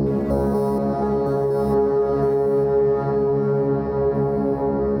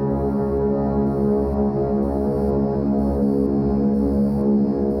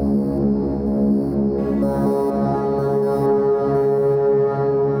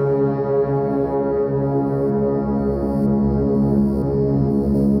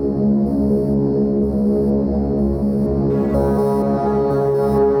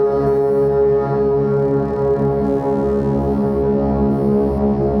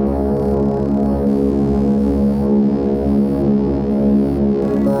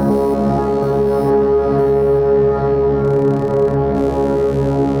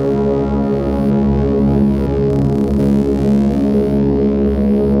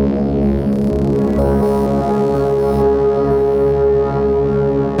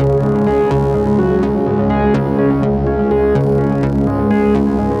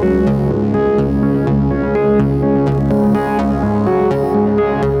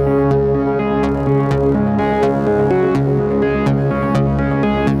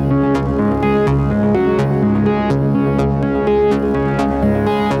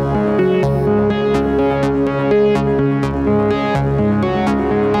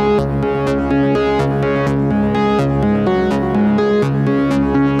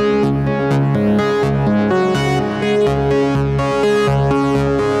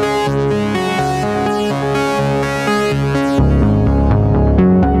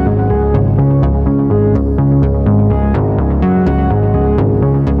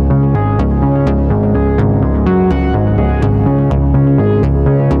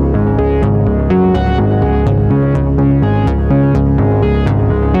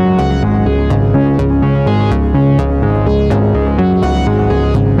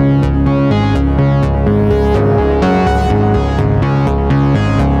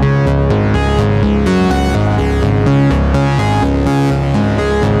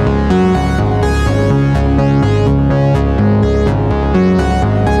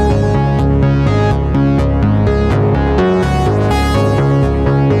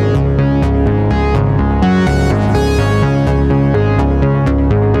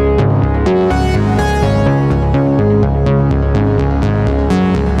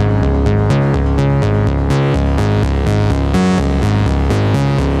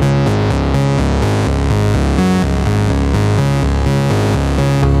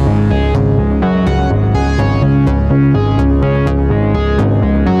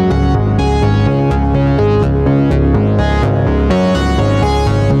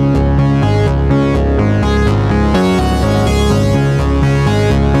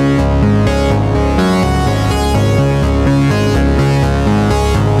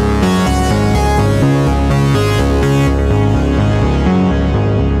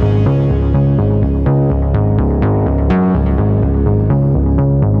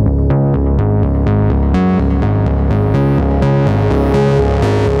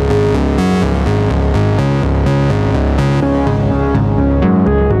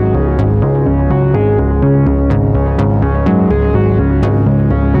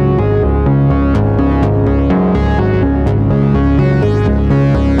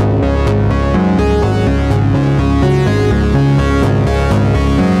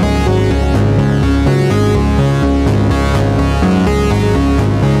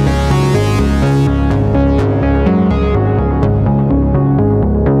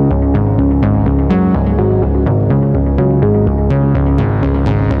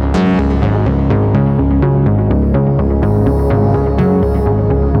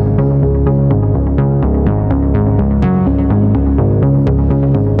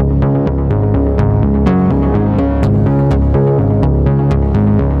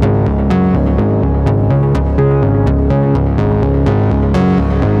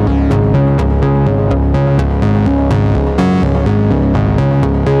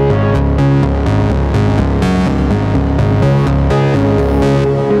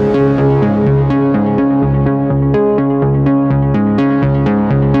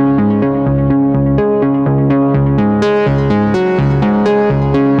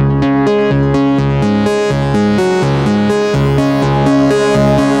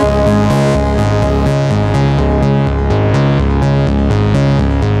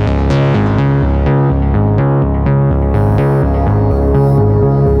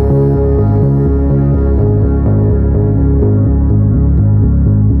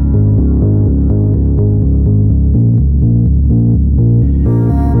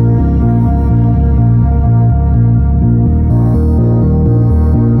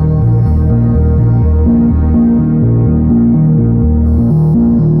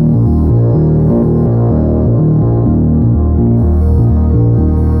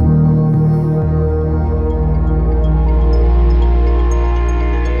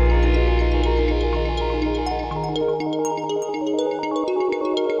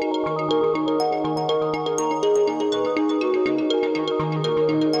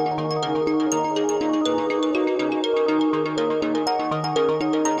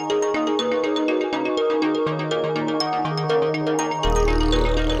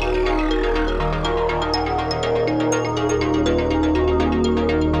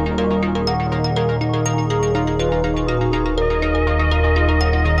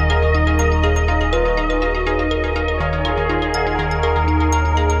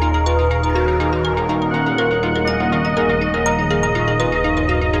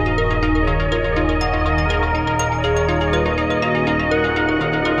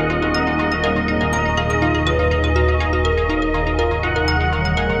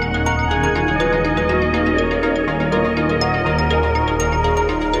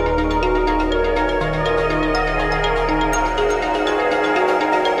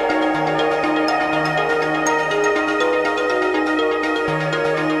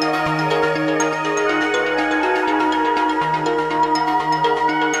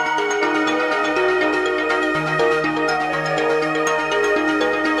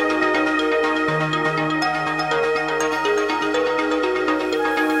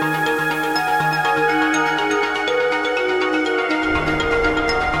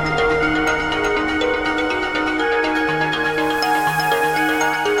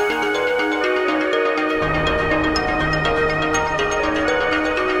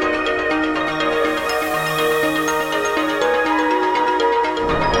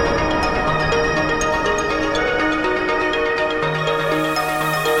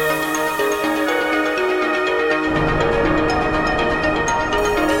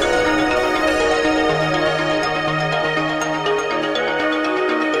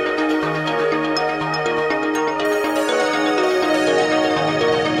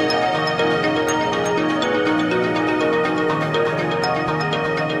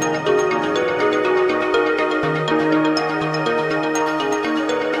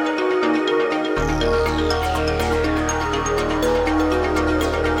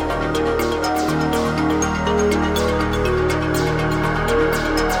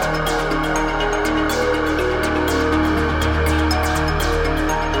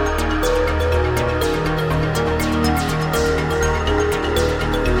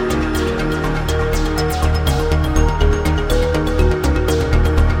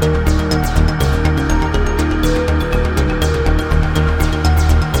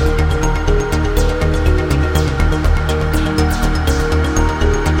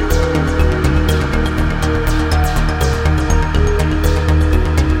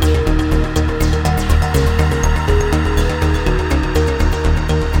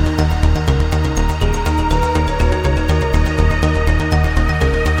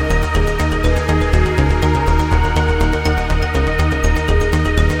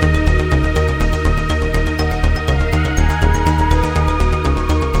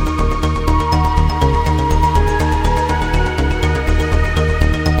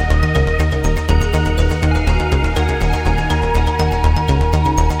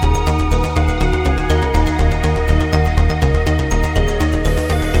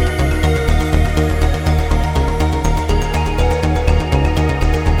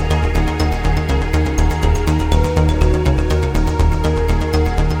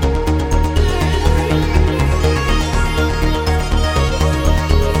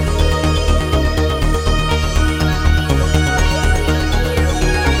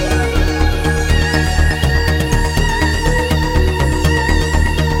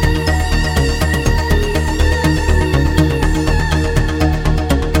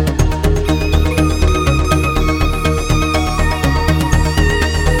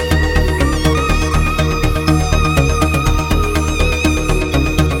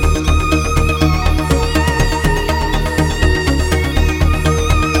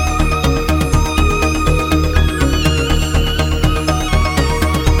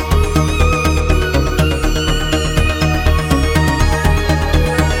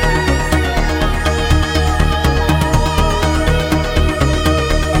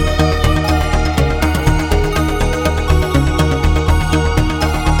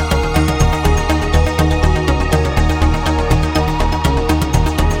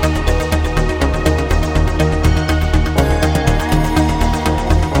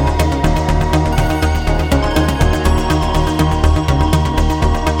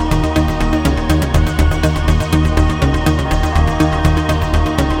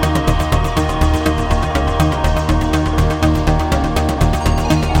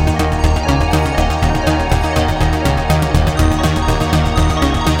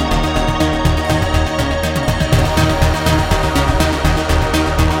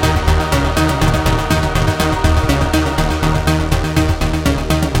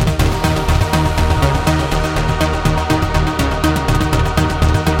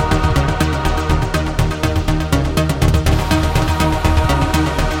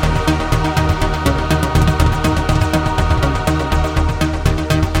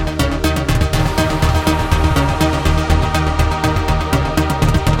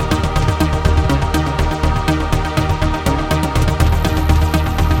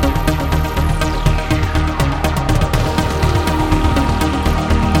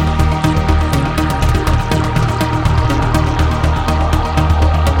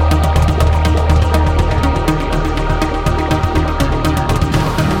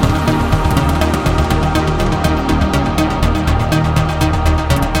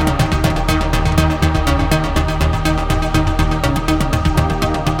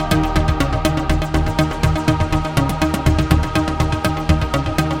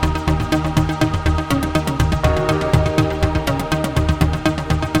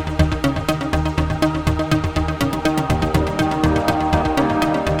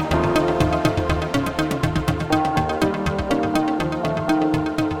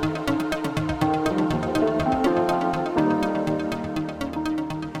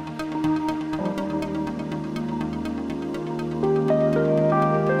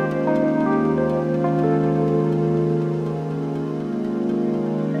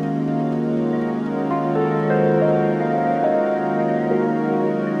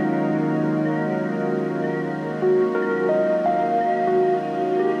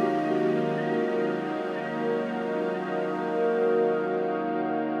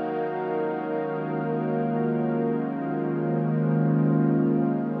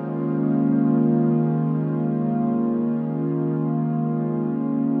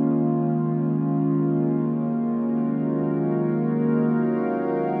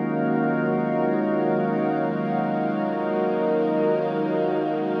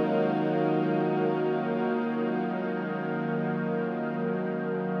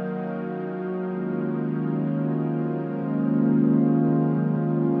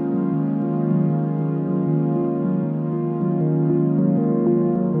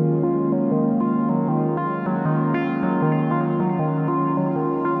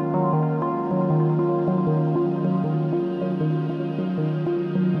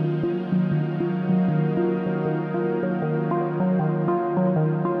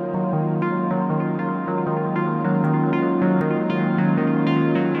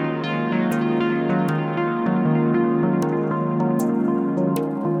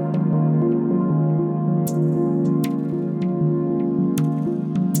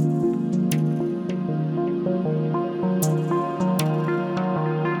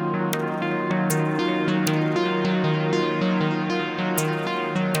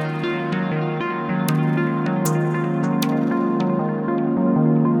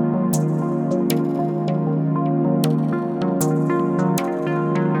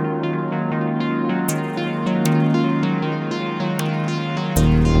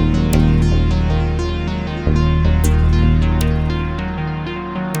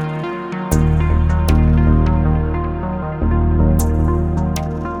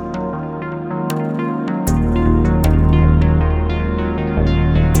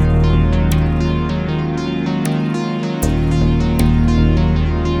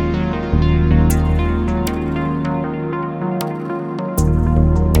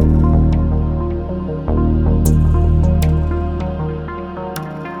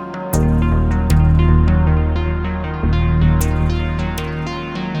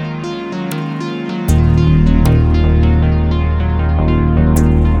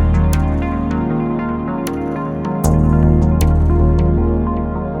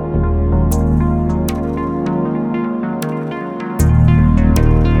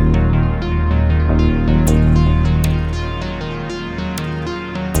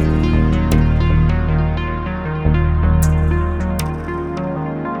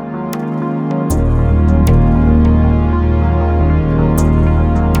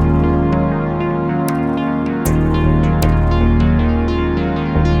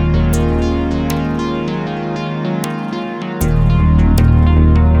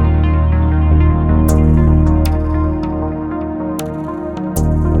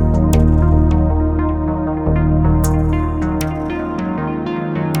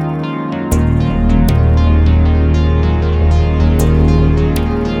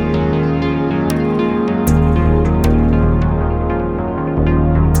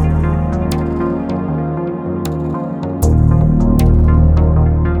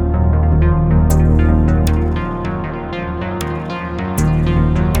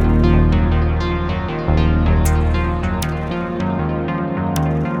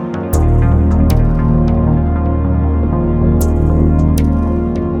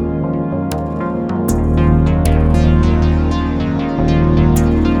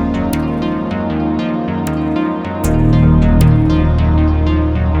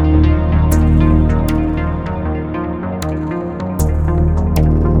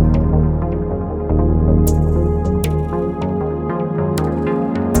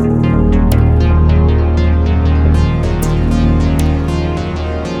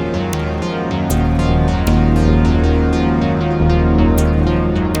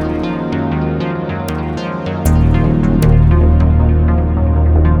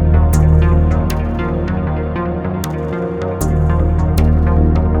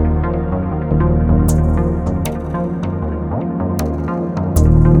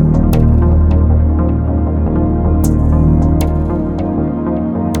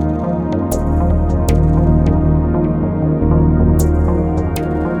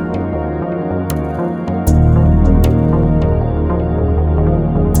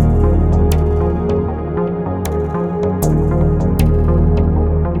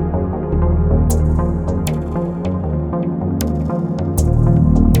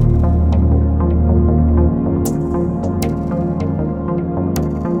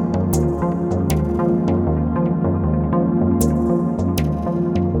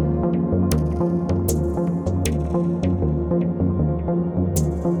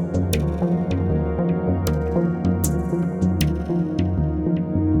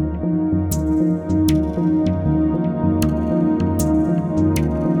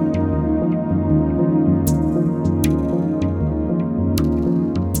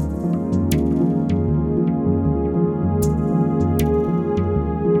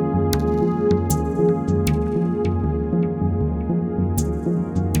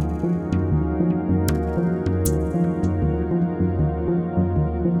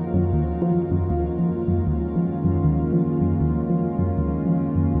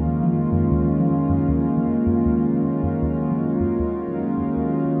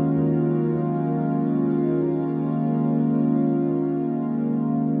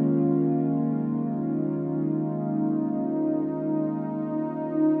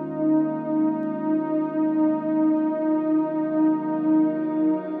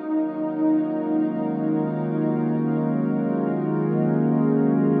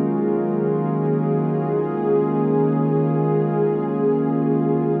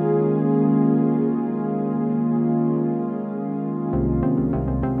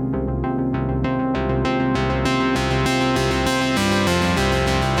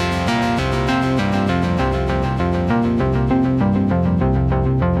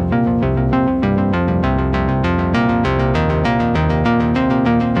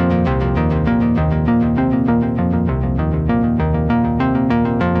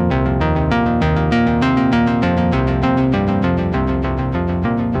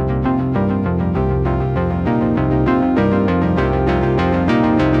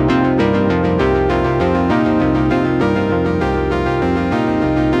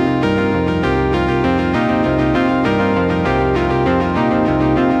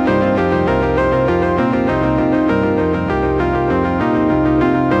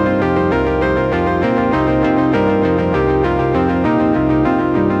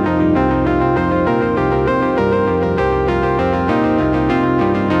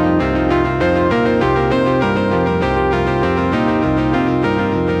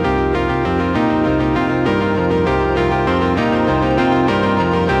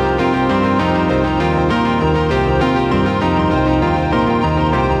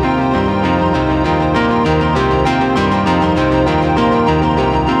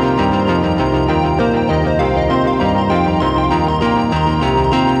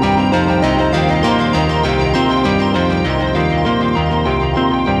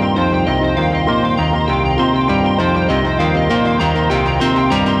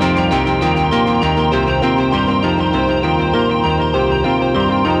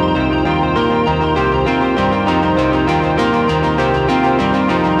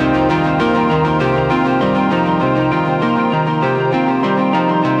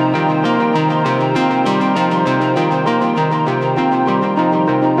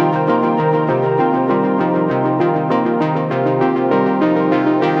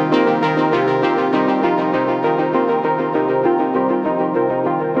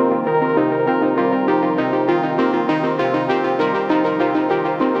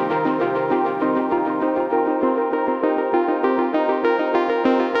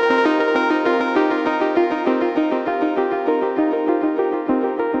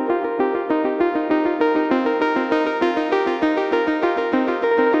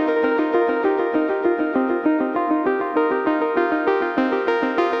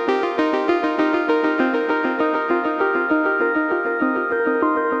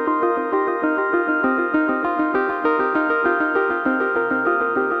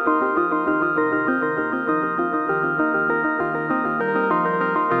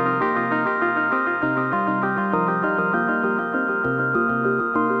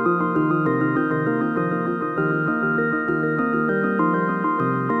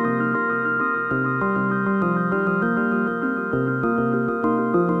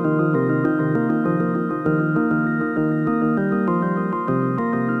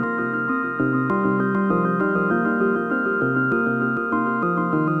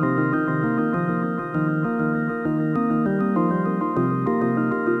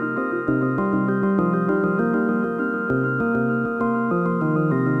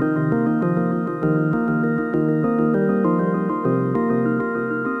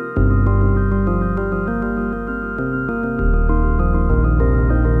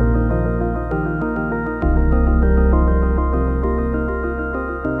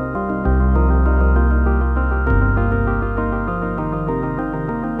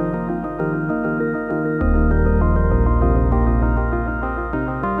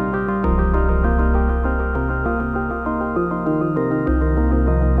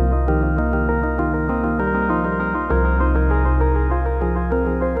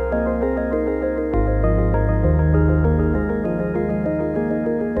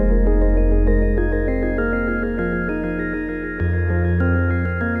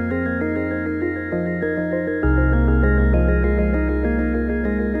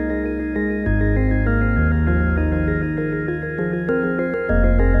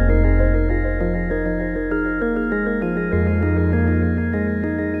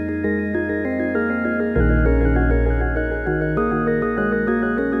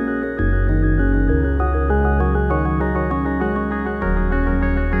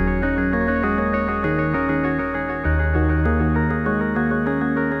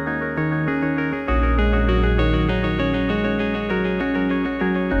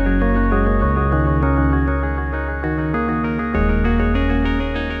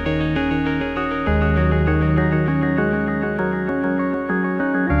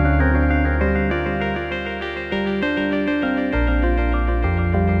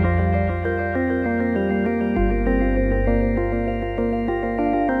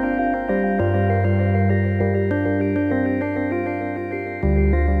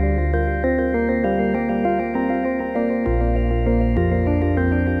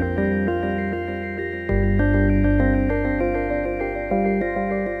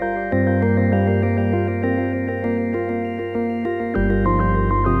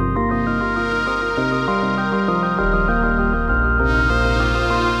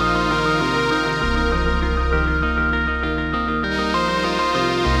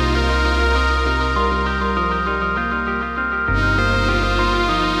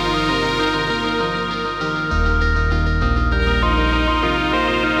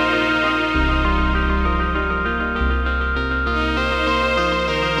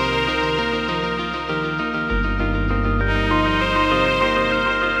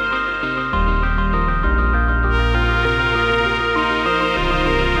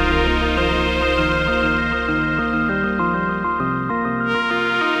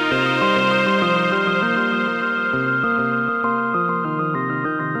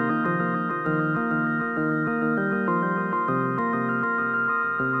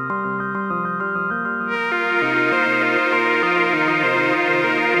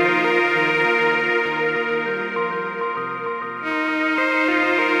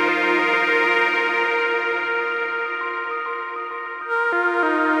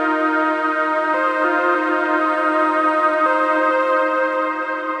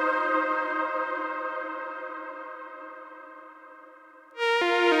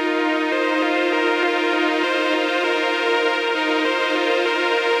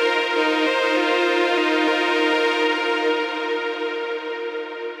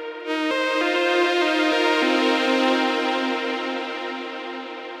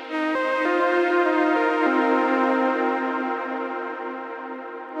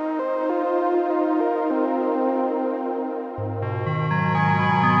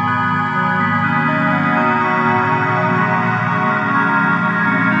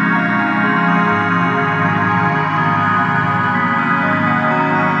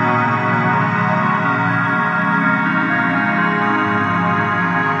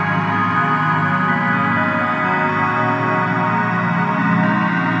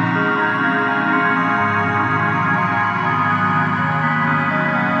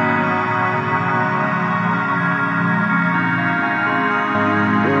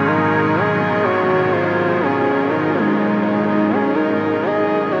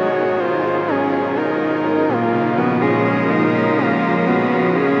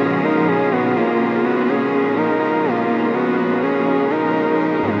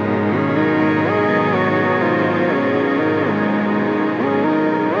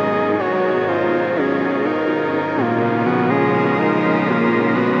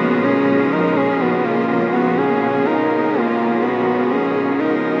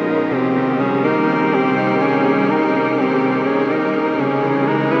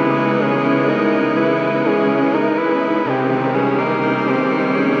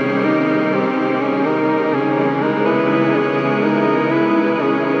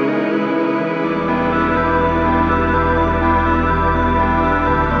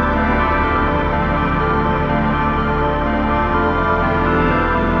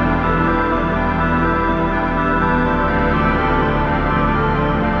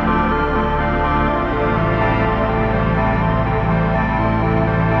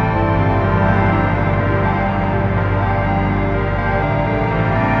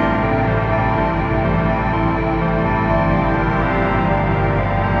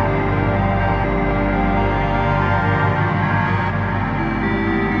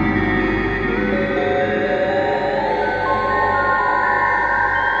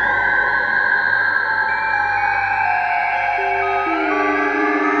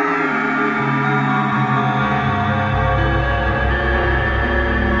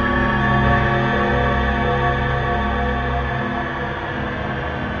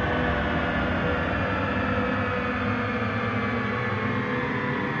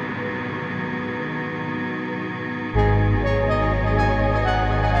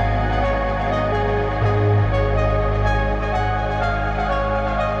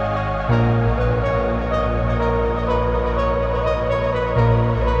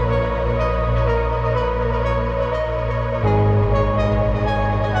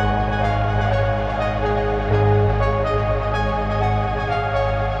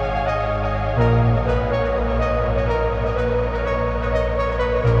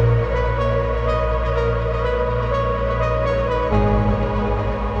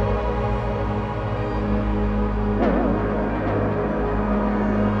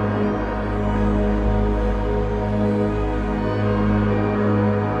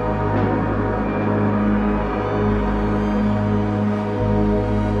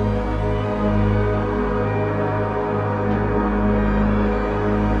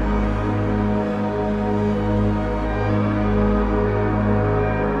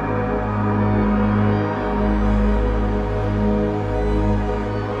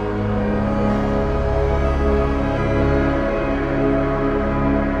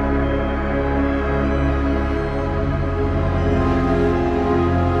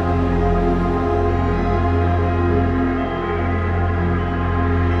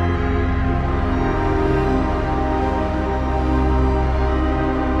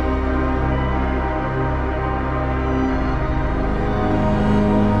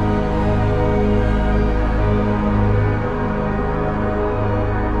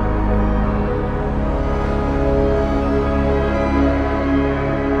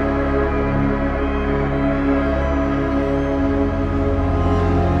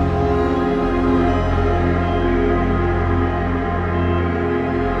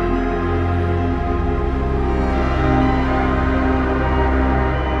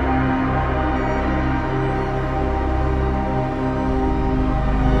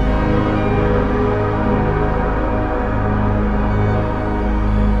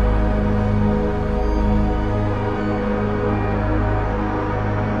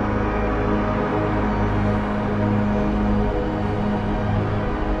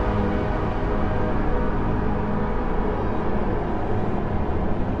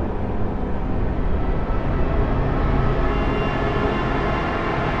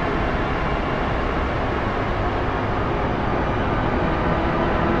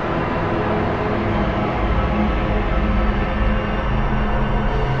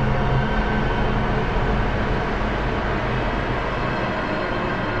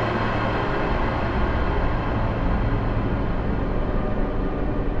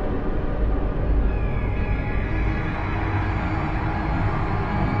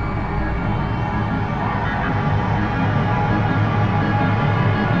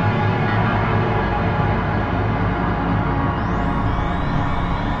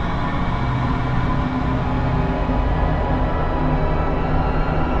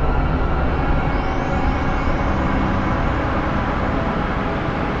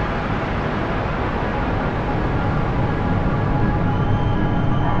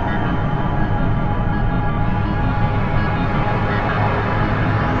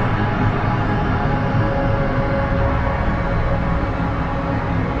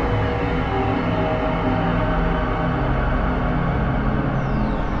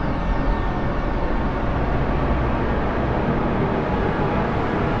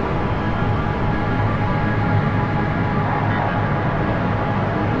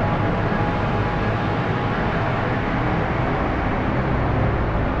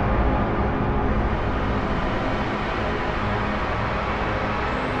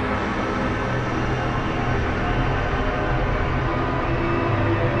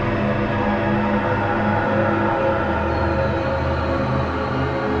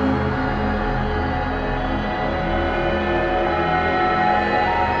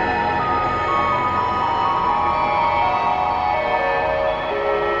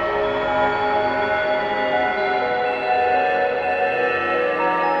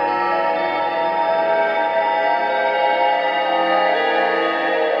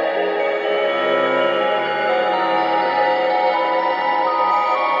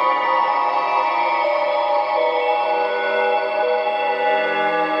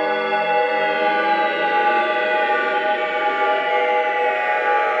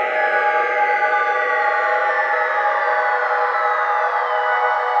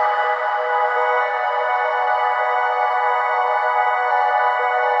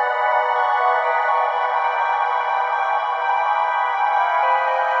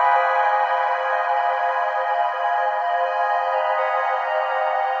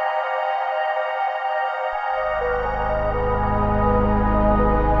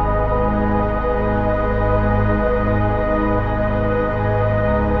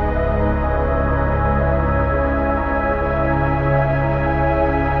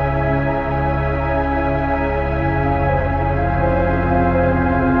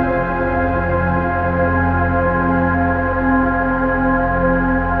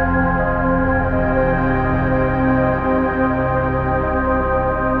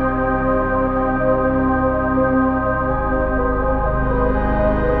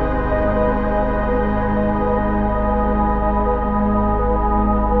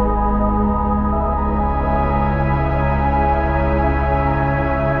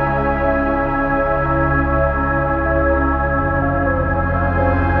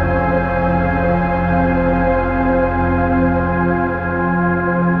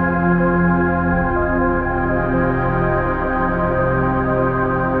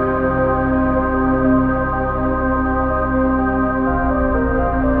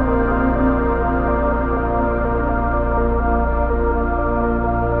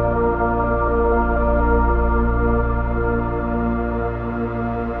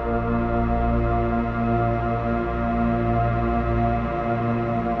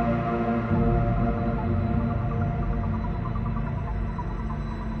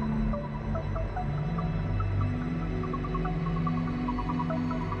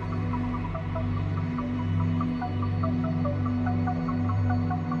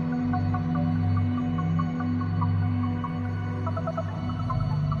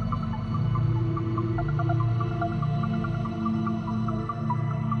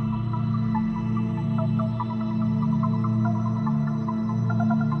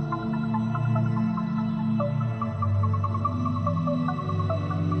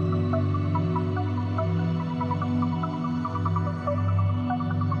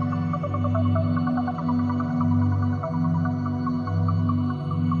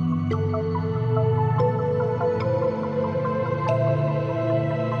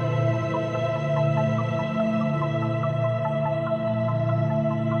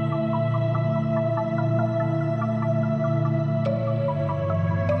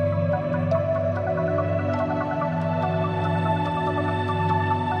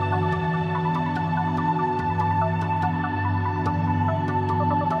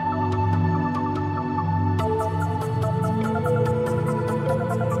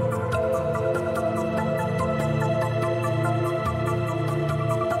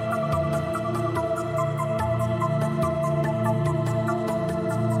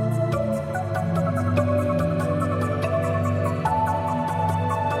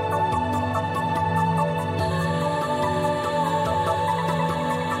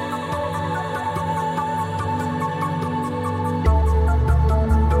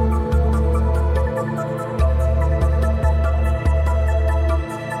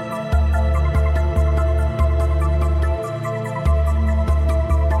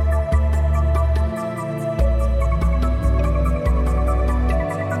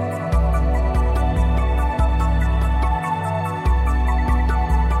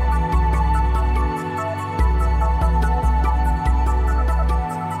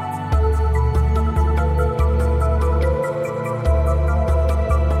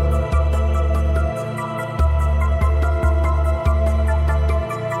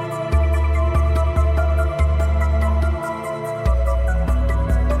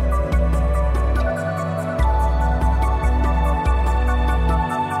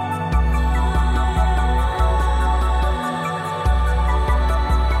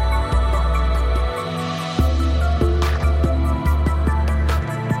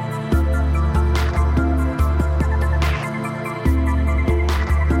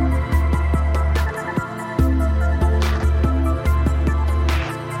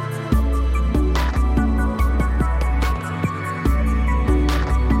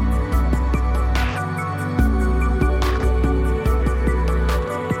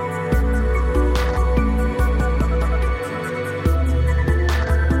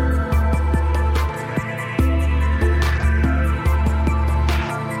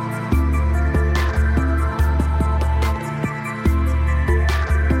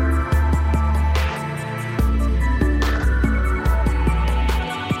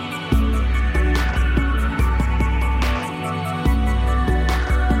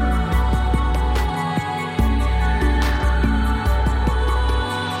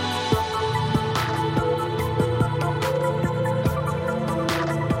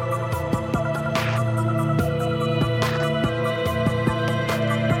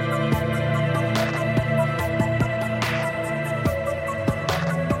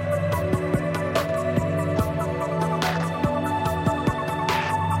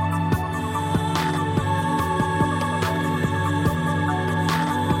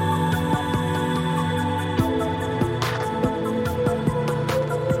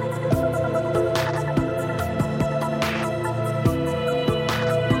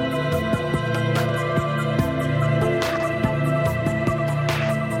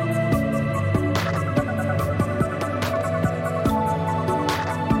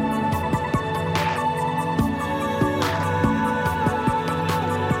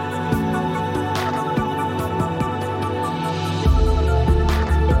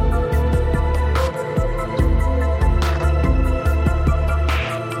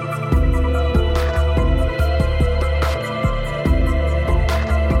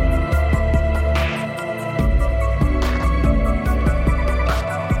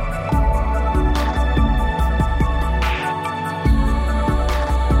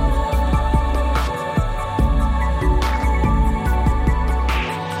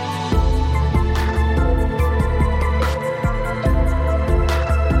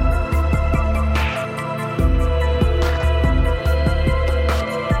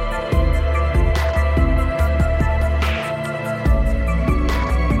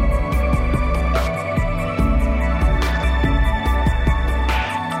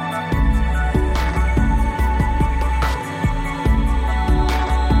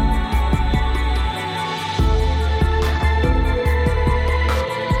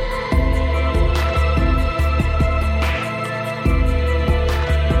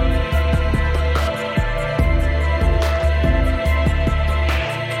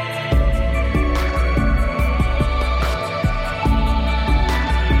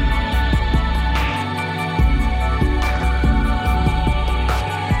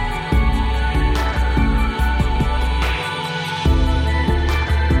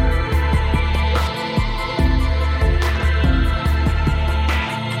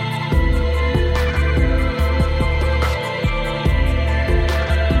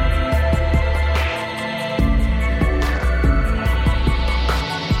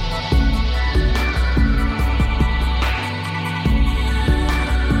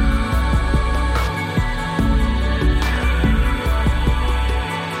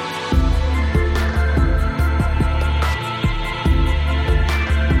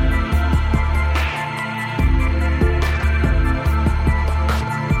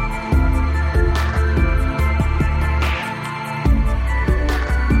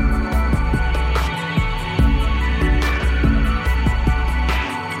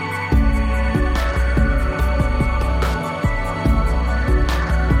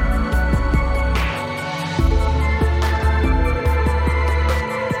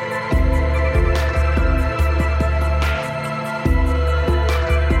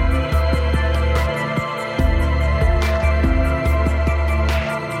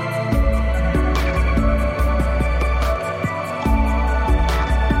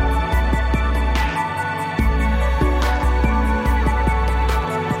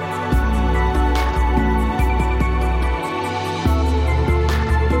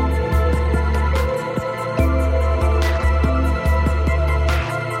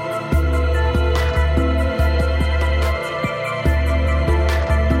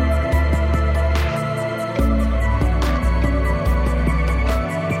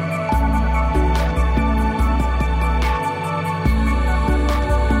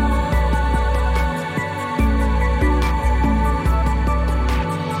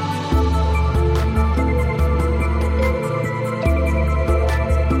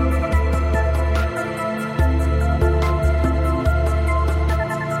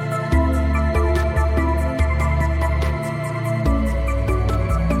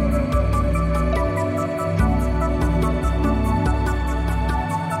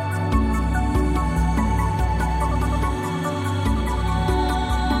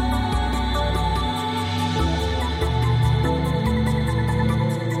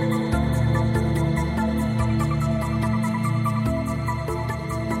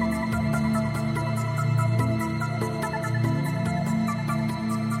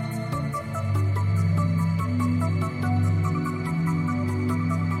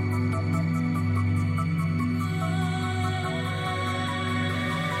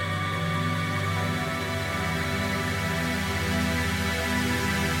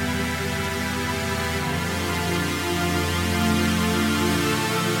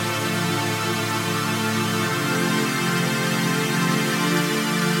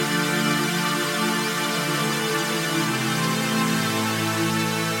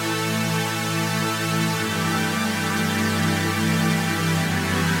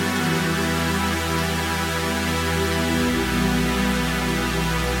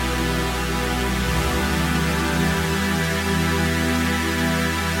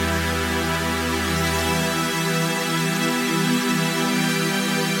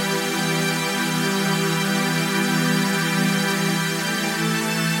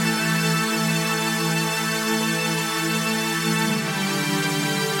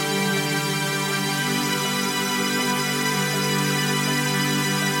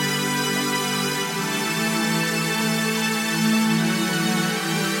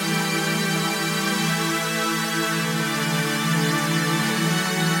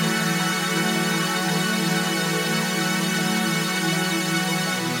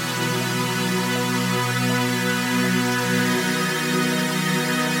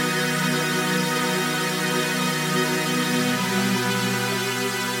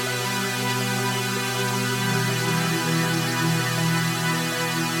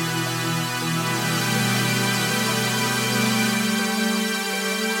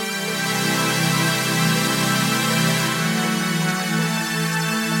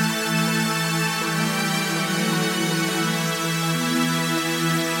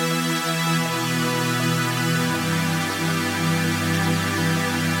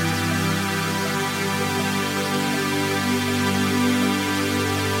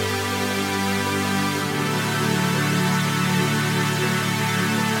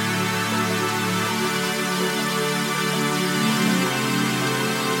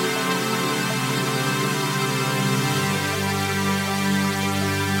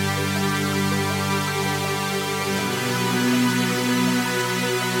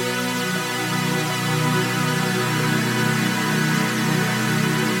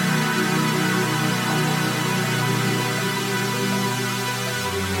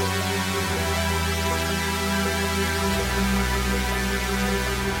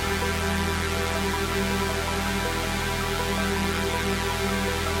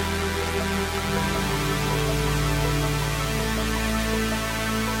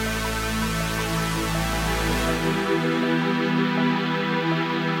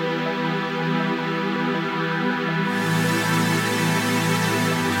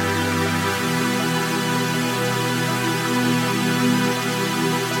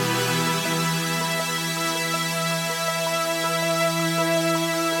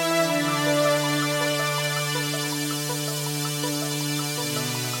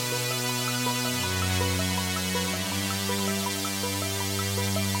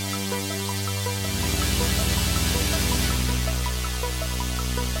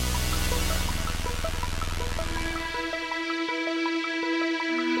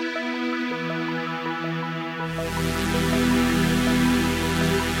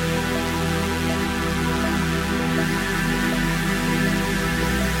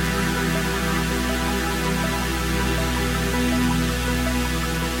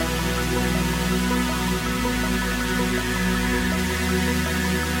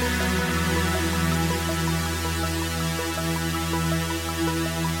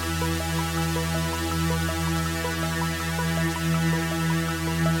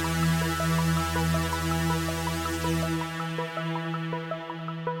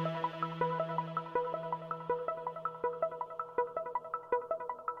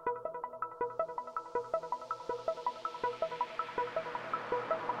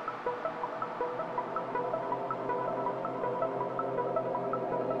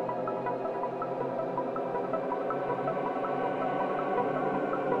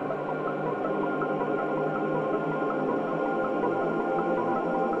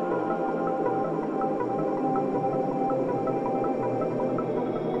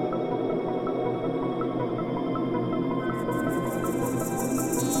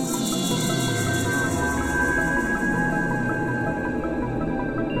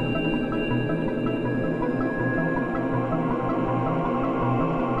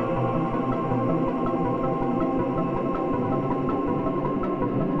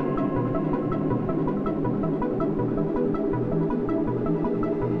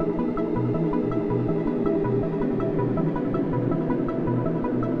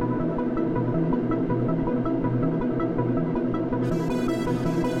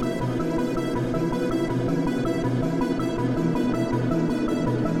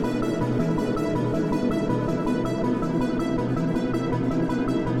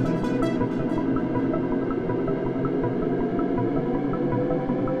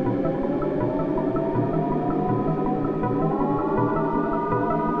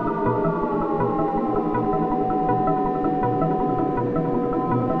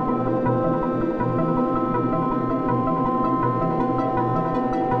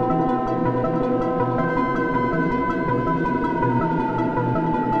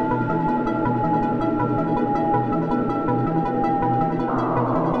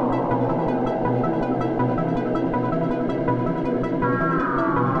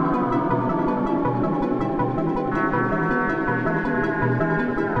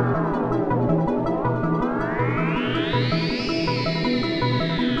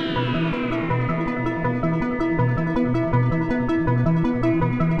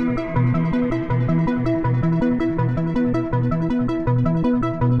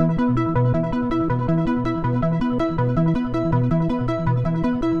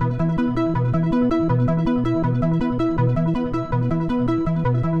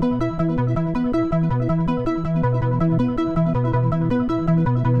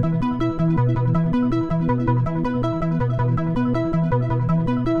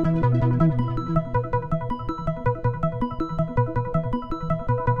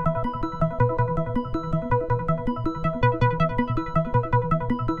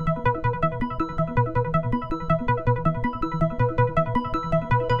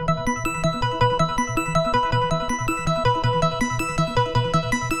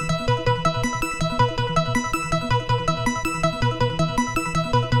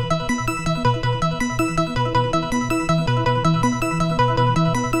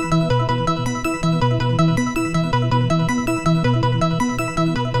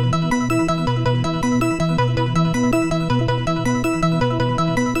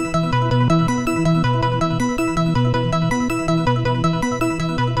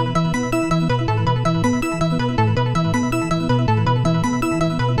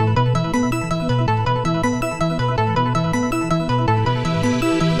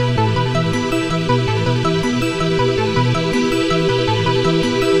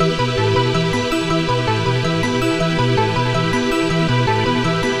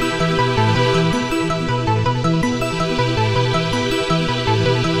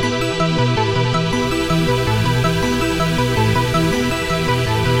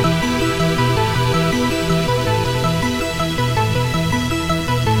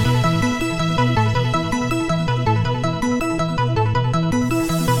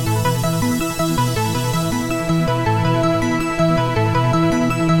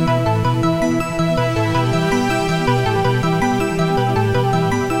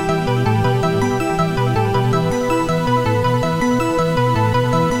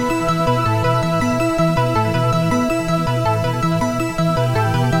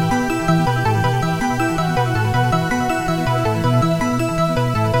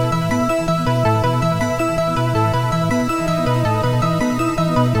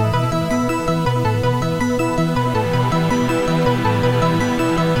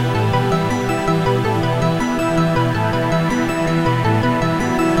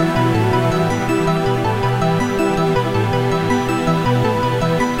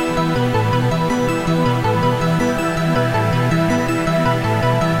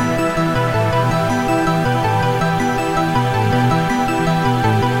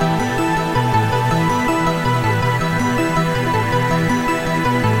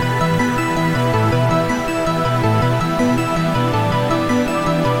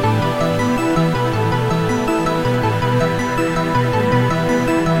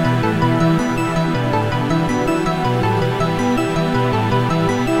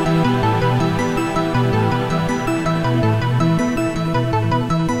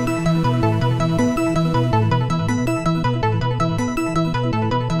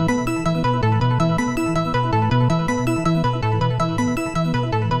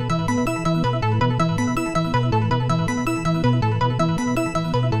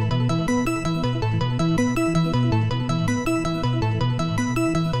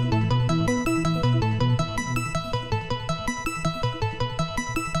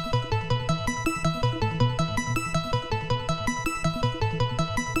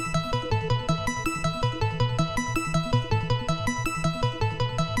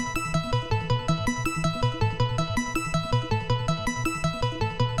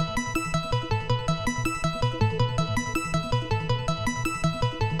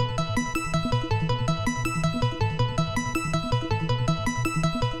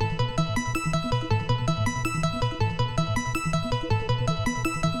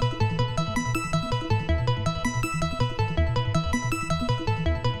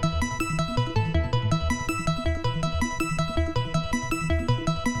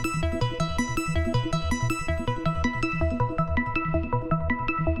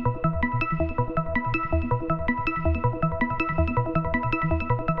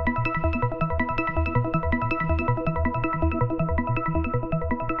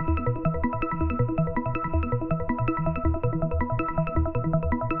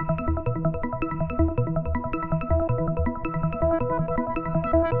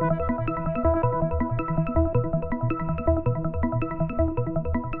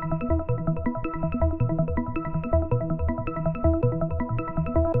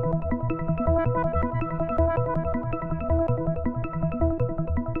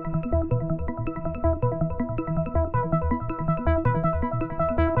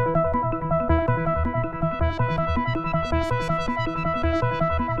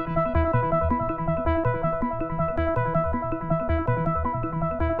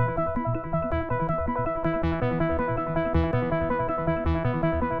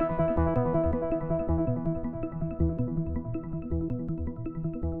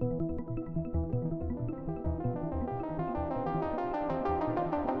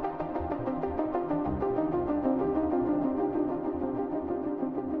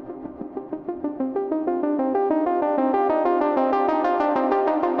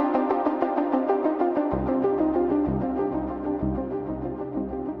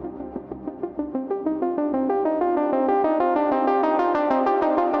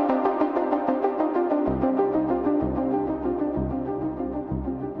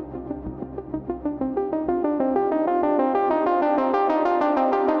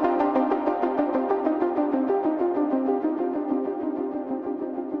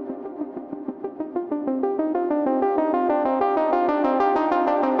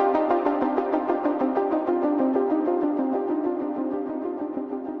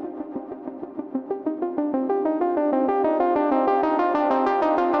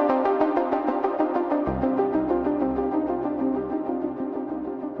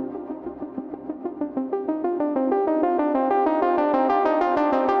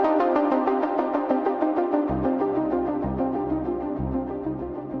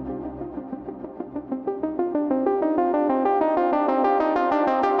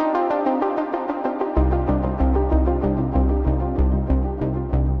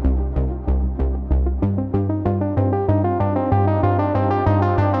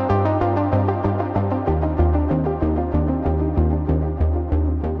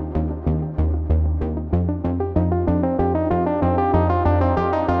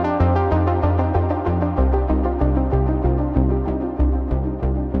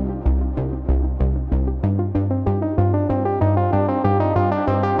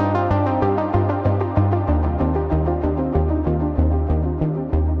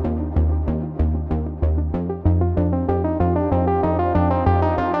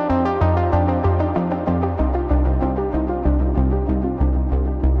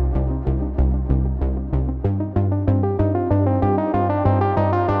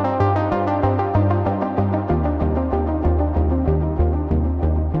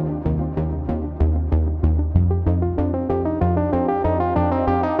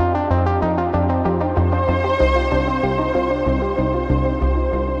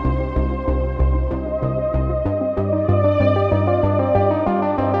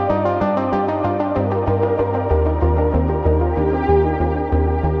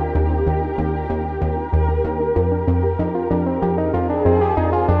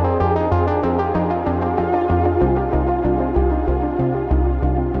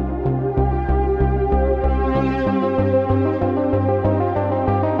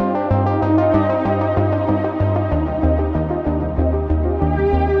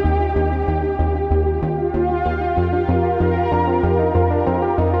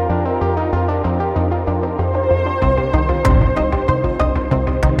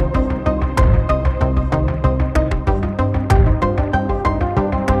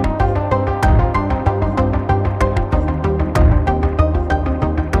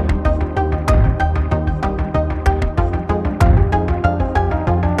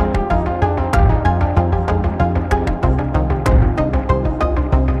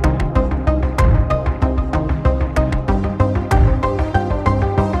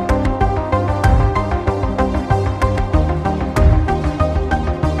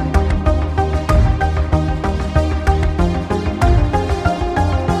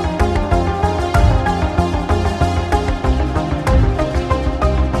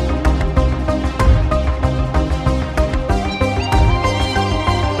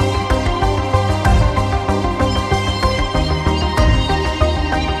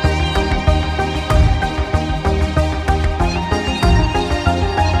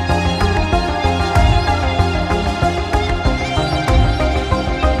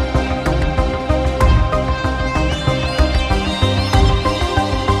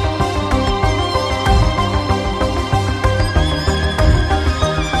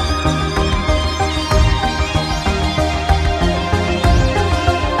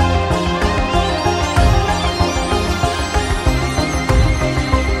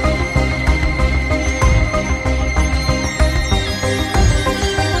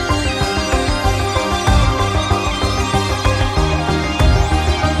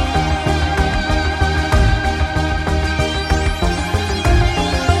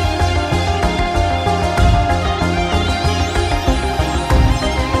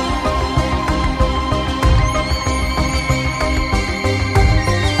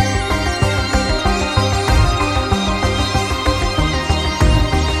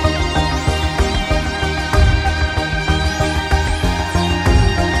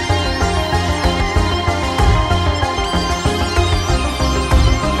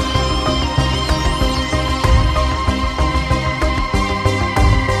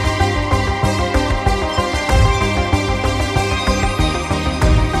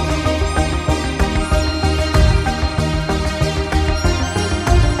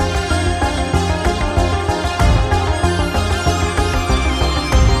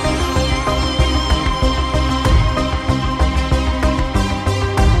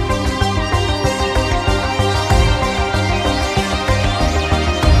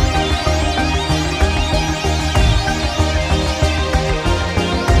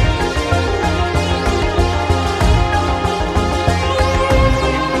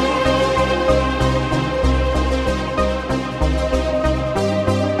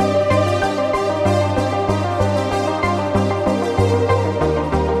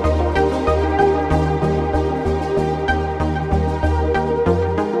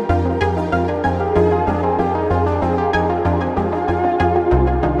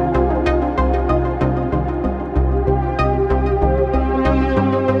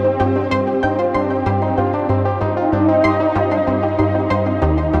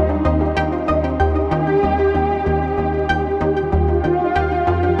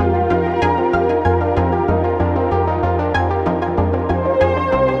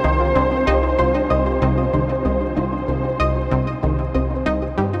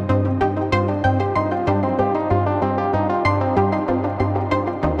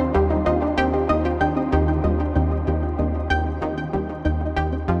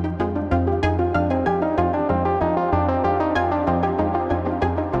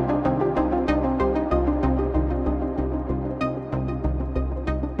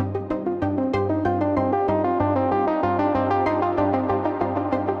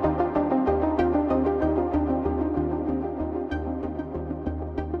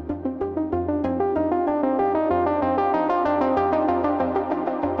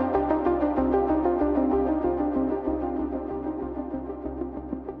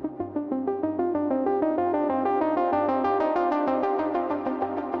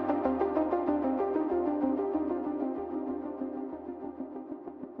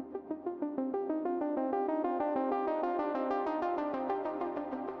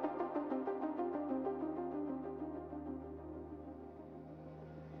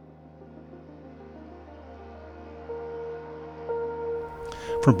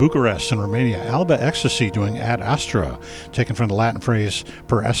 From Bucharest in Romania, Alba Ecstasy doing Ad Astra, taken from the Latin phrase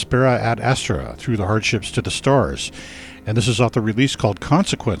per aspera ad astra, through the hardships to the stars. And this is off the release called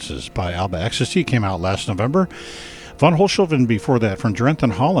Consequences by Alba Ecstasy, came out last November. Von Holshoven before that from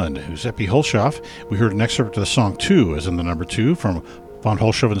Drenthe, Holland, who's Epi Hulshoff. We heard an excerpt of the song 2, as in the number 2, from Von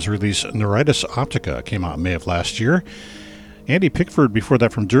Holshoven's release Neuritis Optica, came out in May of last year. Andy Pickford before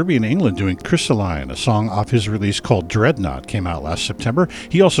that from Derby in England doing Crystalline, a song off his release called Dreadnought, came out last September.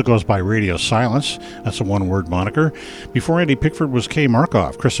 He also goes by Radio Silence. That's a one-word moniker. Before Andy Pickford was K.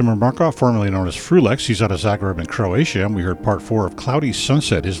 Markov, Kristomir Markov, formerly known as Frulex. He's out of Zagreb in Croatia, and we heard part 4 of Cloudy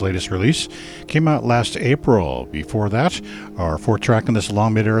Sunset, his latest release. Came out last April. Before that, our 4th track in this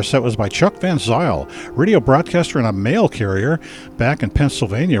long mid-era set was by Chuck Van Zyl, radio broadcaster and a mail carrier back in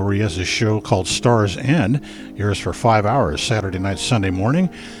Pennsylvania, where he has a show called Stars End. Yours for 5 hours, Saturday night, Sunday morning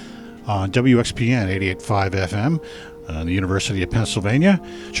on WXPN 88.5 FM in the University of Pennsylvania.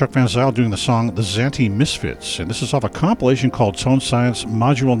 Chuck Van Zyl doing the song The Zante Misfits, and this is off a compilation called Tone Science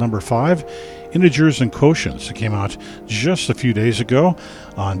Module Number 5, Integers and Quotients. It came out just a few days ago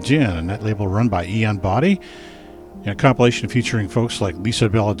on DIN, a net label run by Ian Body. A compilation featuring folks like Lisa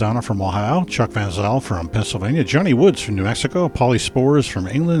Belladonna from Ohio, Chuck Van Zyl from Pennsylvania, Johnny Woods from New Mexico, Polly Spores from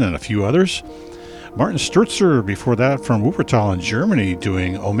England, and a few others. Martin Sturzer before that from Wuppertal in Germany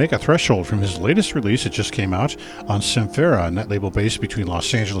doing Omega Threshold from his latest release. It just came out on Symphera, a net label based between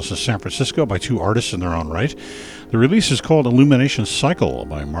Los Angeles and San Francisco by 2 artists in their own right. The release is called Illumination Cycle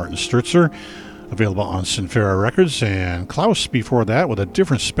by Martin Sturzer, available on Symphera Records. And Klaus before that with a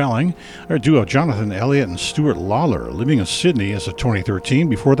different spelling. Our duo Jonathan Elliott and Stuart Lawler, living in Sydney as of 2013.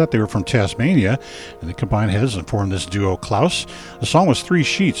 Before that they were from Tasmania, and they combined heads and formed this duo Klaus. The song was 3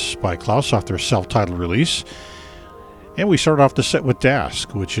 Sheets by Klaus off their self-titled release. And we started off the set with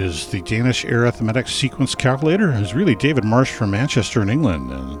Dask, which is the Danish arithmetic sequence calculator. It's really David Marsh from Manchester in England.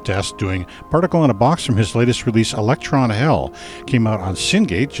 And Dask doing Particle in a Box from his latest release, Electron Hell. Came out on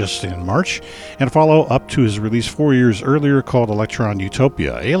Syngate just in March. And a follow-up to his release 4 years earlier called Electron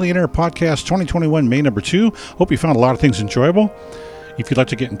Utopia. Alien Air Podcast 2021, May number 2. Hope you found a lot of things enjoyable. If you'd like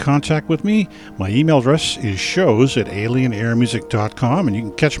to get in contact with me, my email address is shows@alienairmusic.com, and you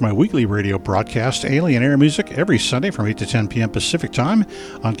can catch my weekly radio broadcast, Alien Air Music, every Sunday from 8 to 10 p.m. Pacific Time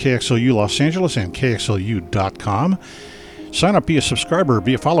on KXLU Los Angeles and KXLU.com. Sign up, be a subscriber,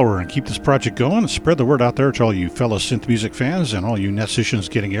 be a follower, and keep this project going, and spread the word out there to all you fellow synth music fans and all you Netsicians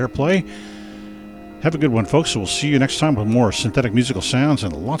getting airplay. Have a good one, folks. We'll see you next time with more synthetic musical sounds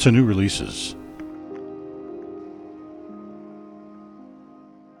and lots of new releases.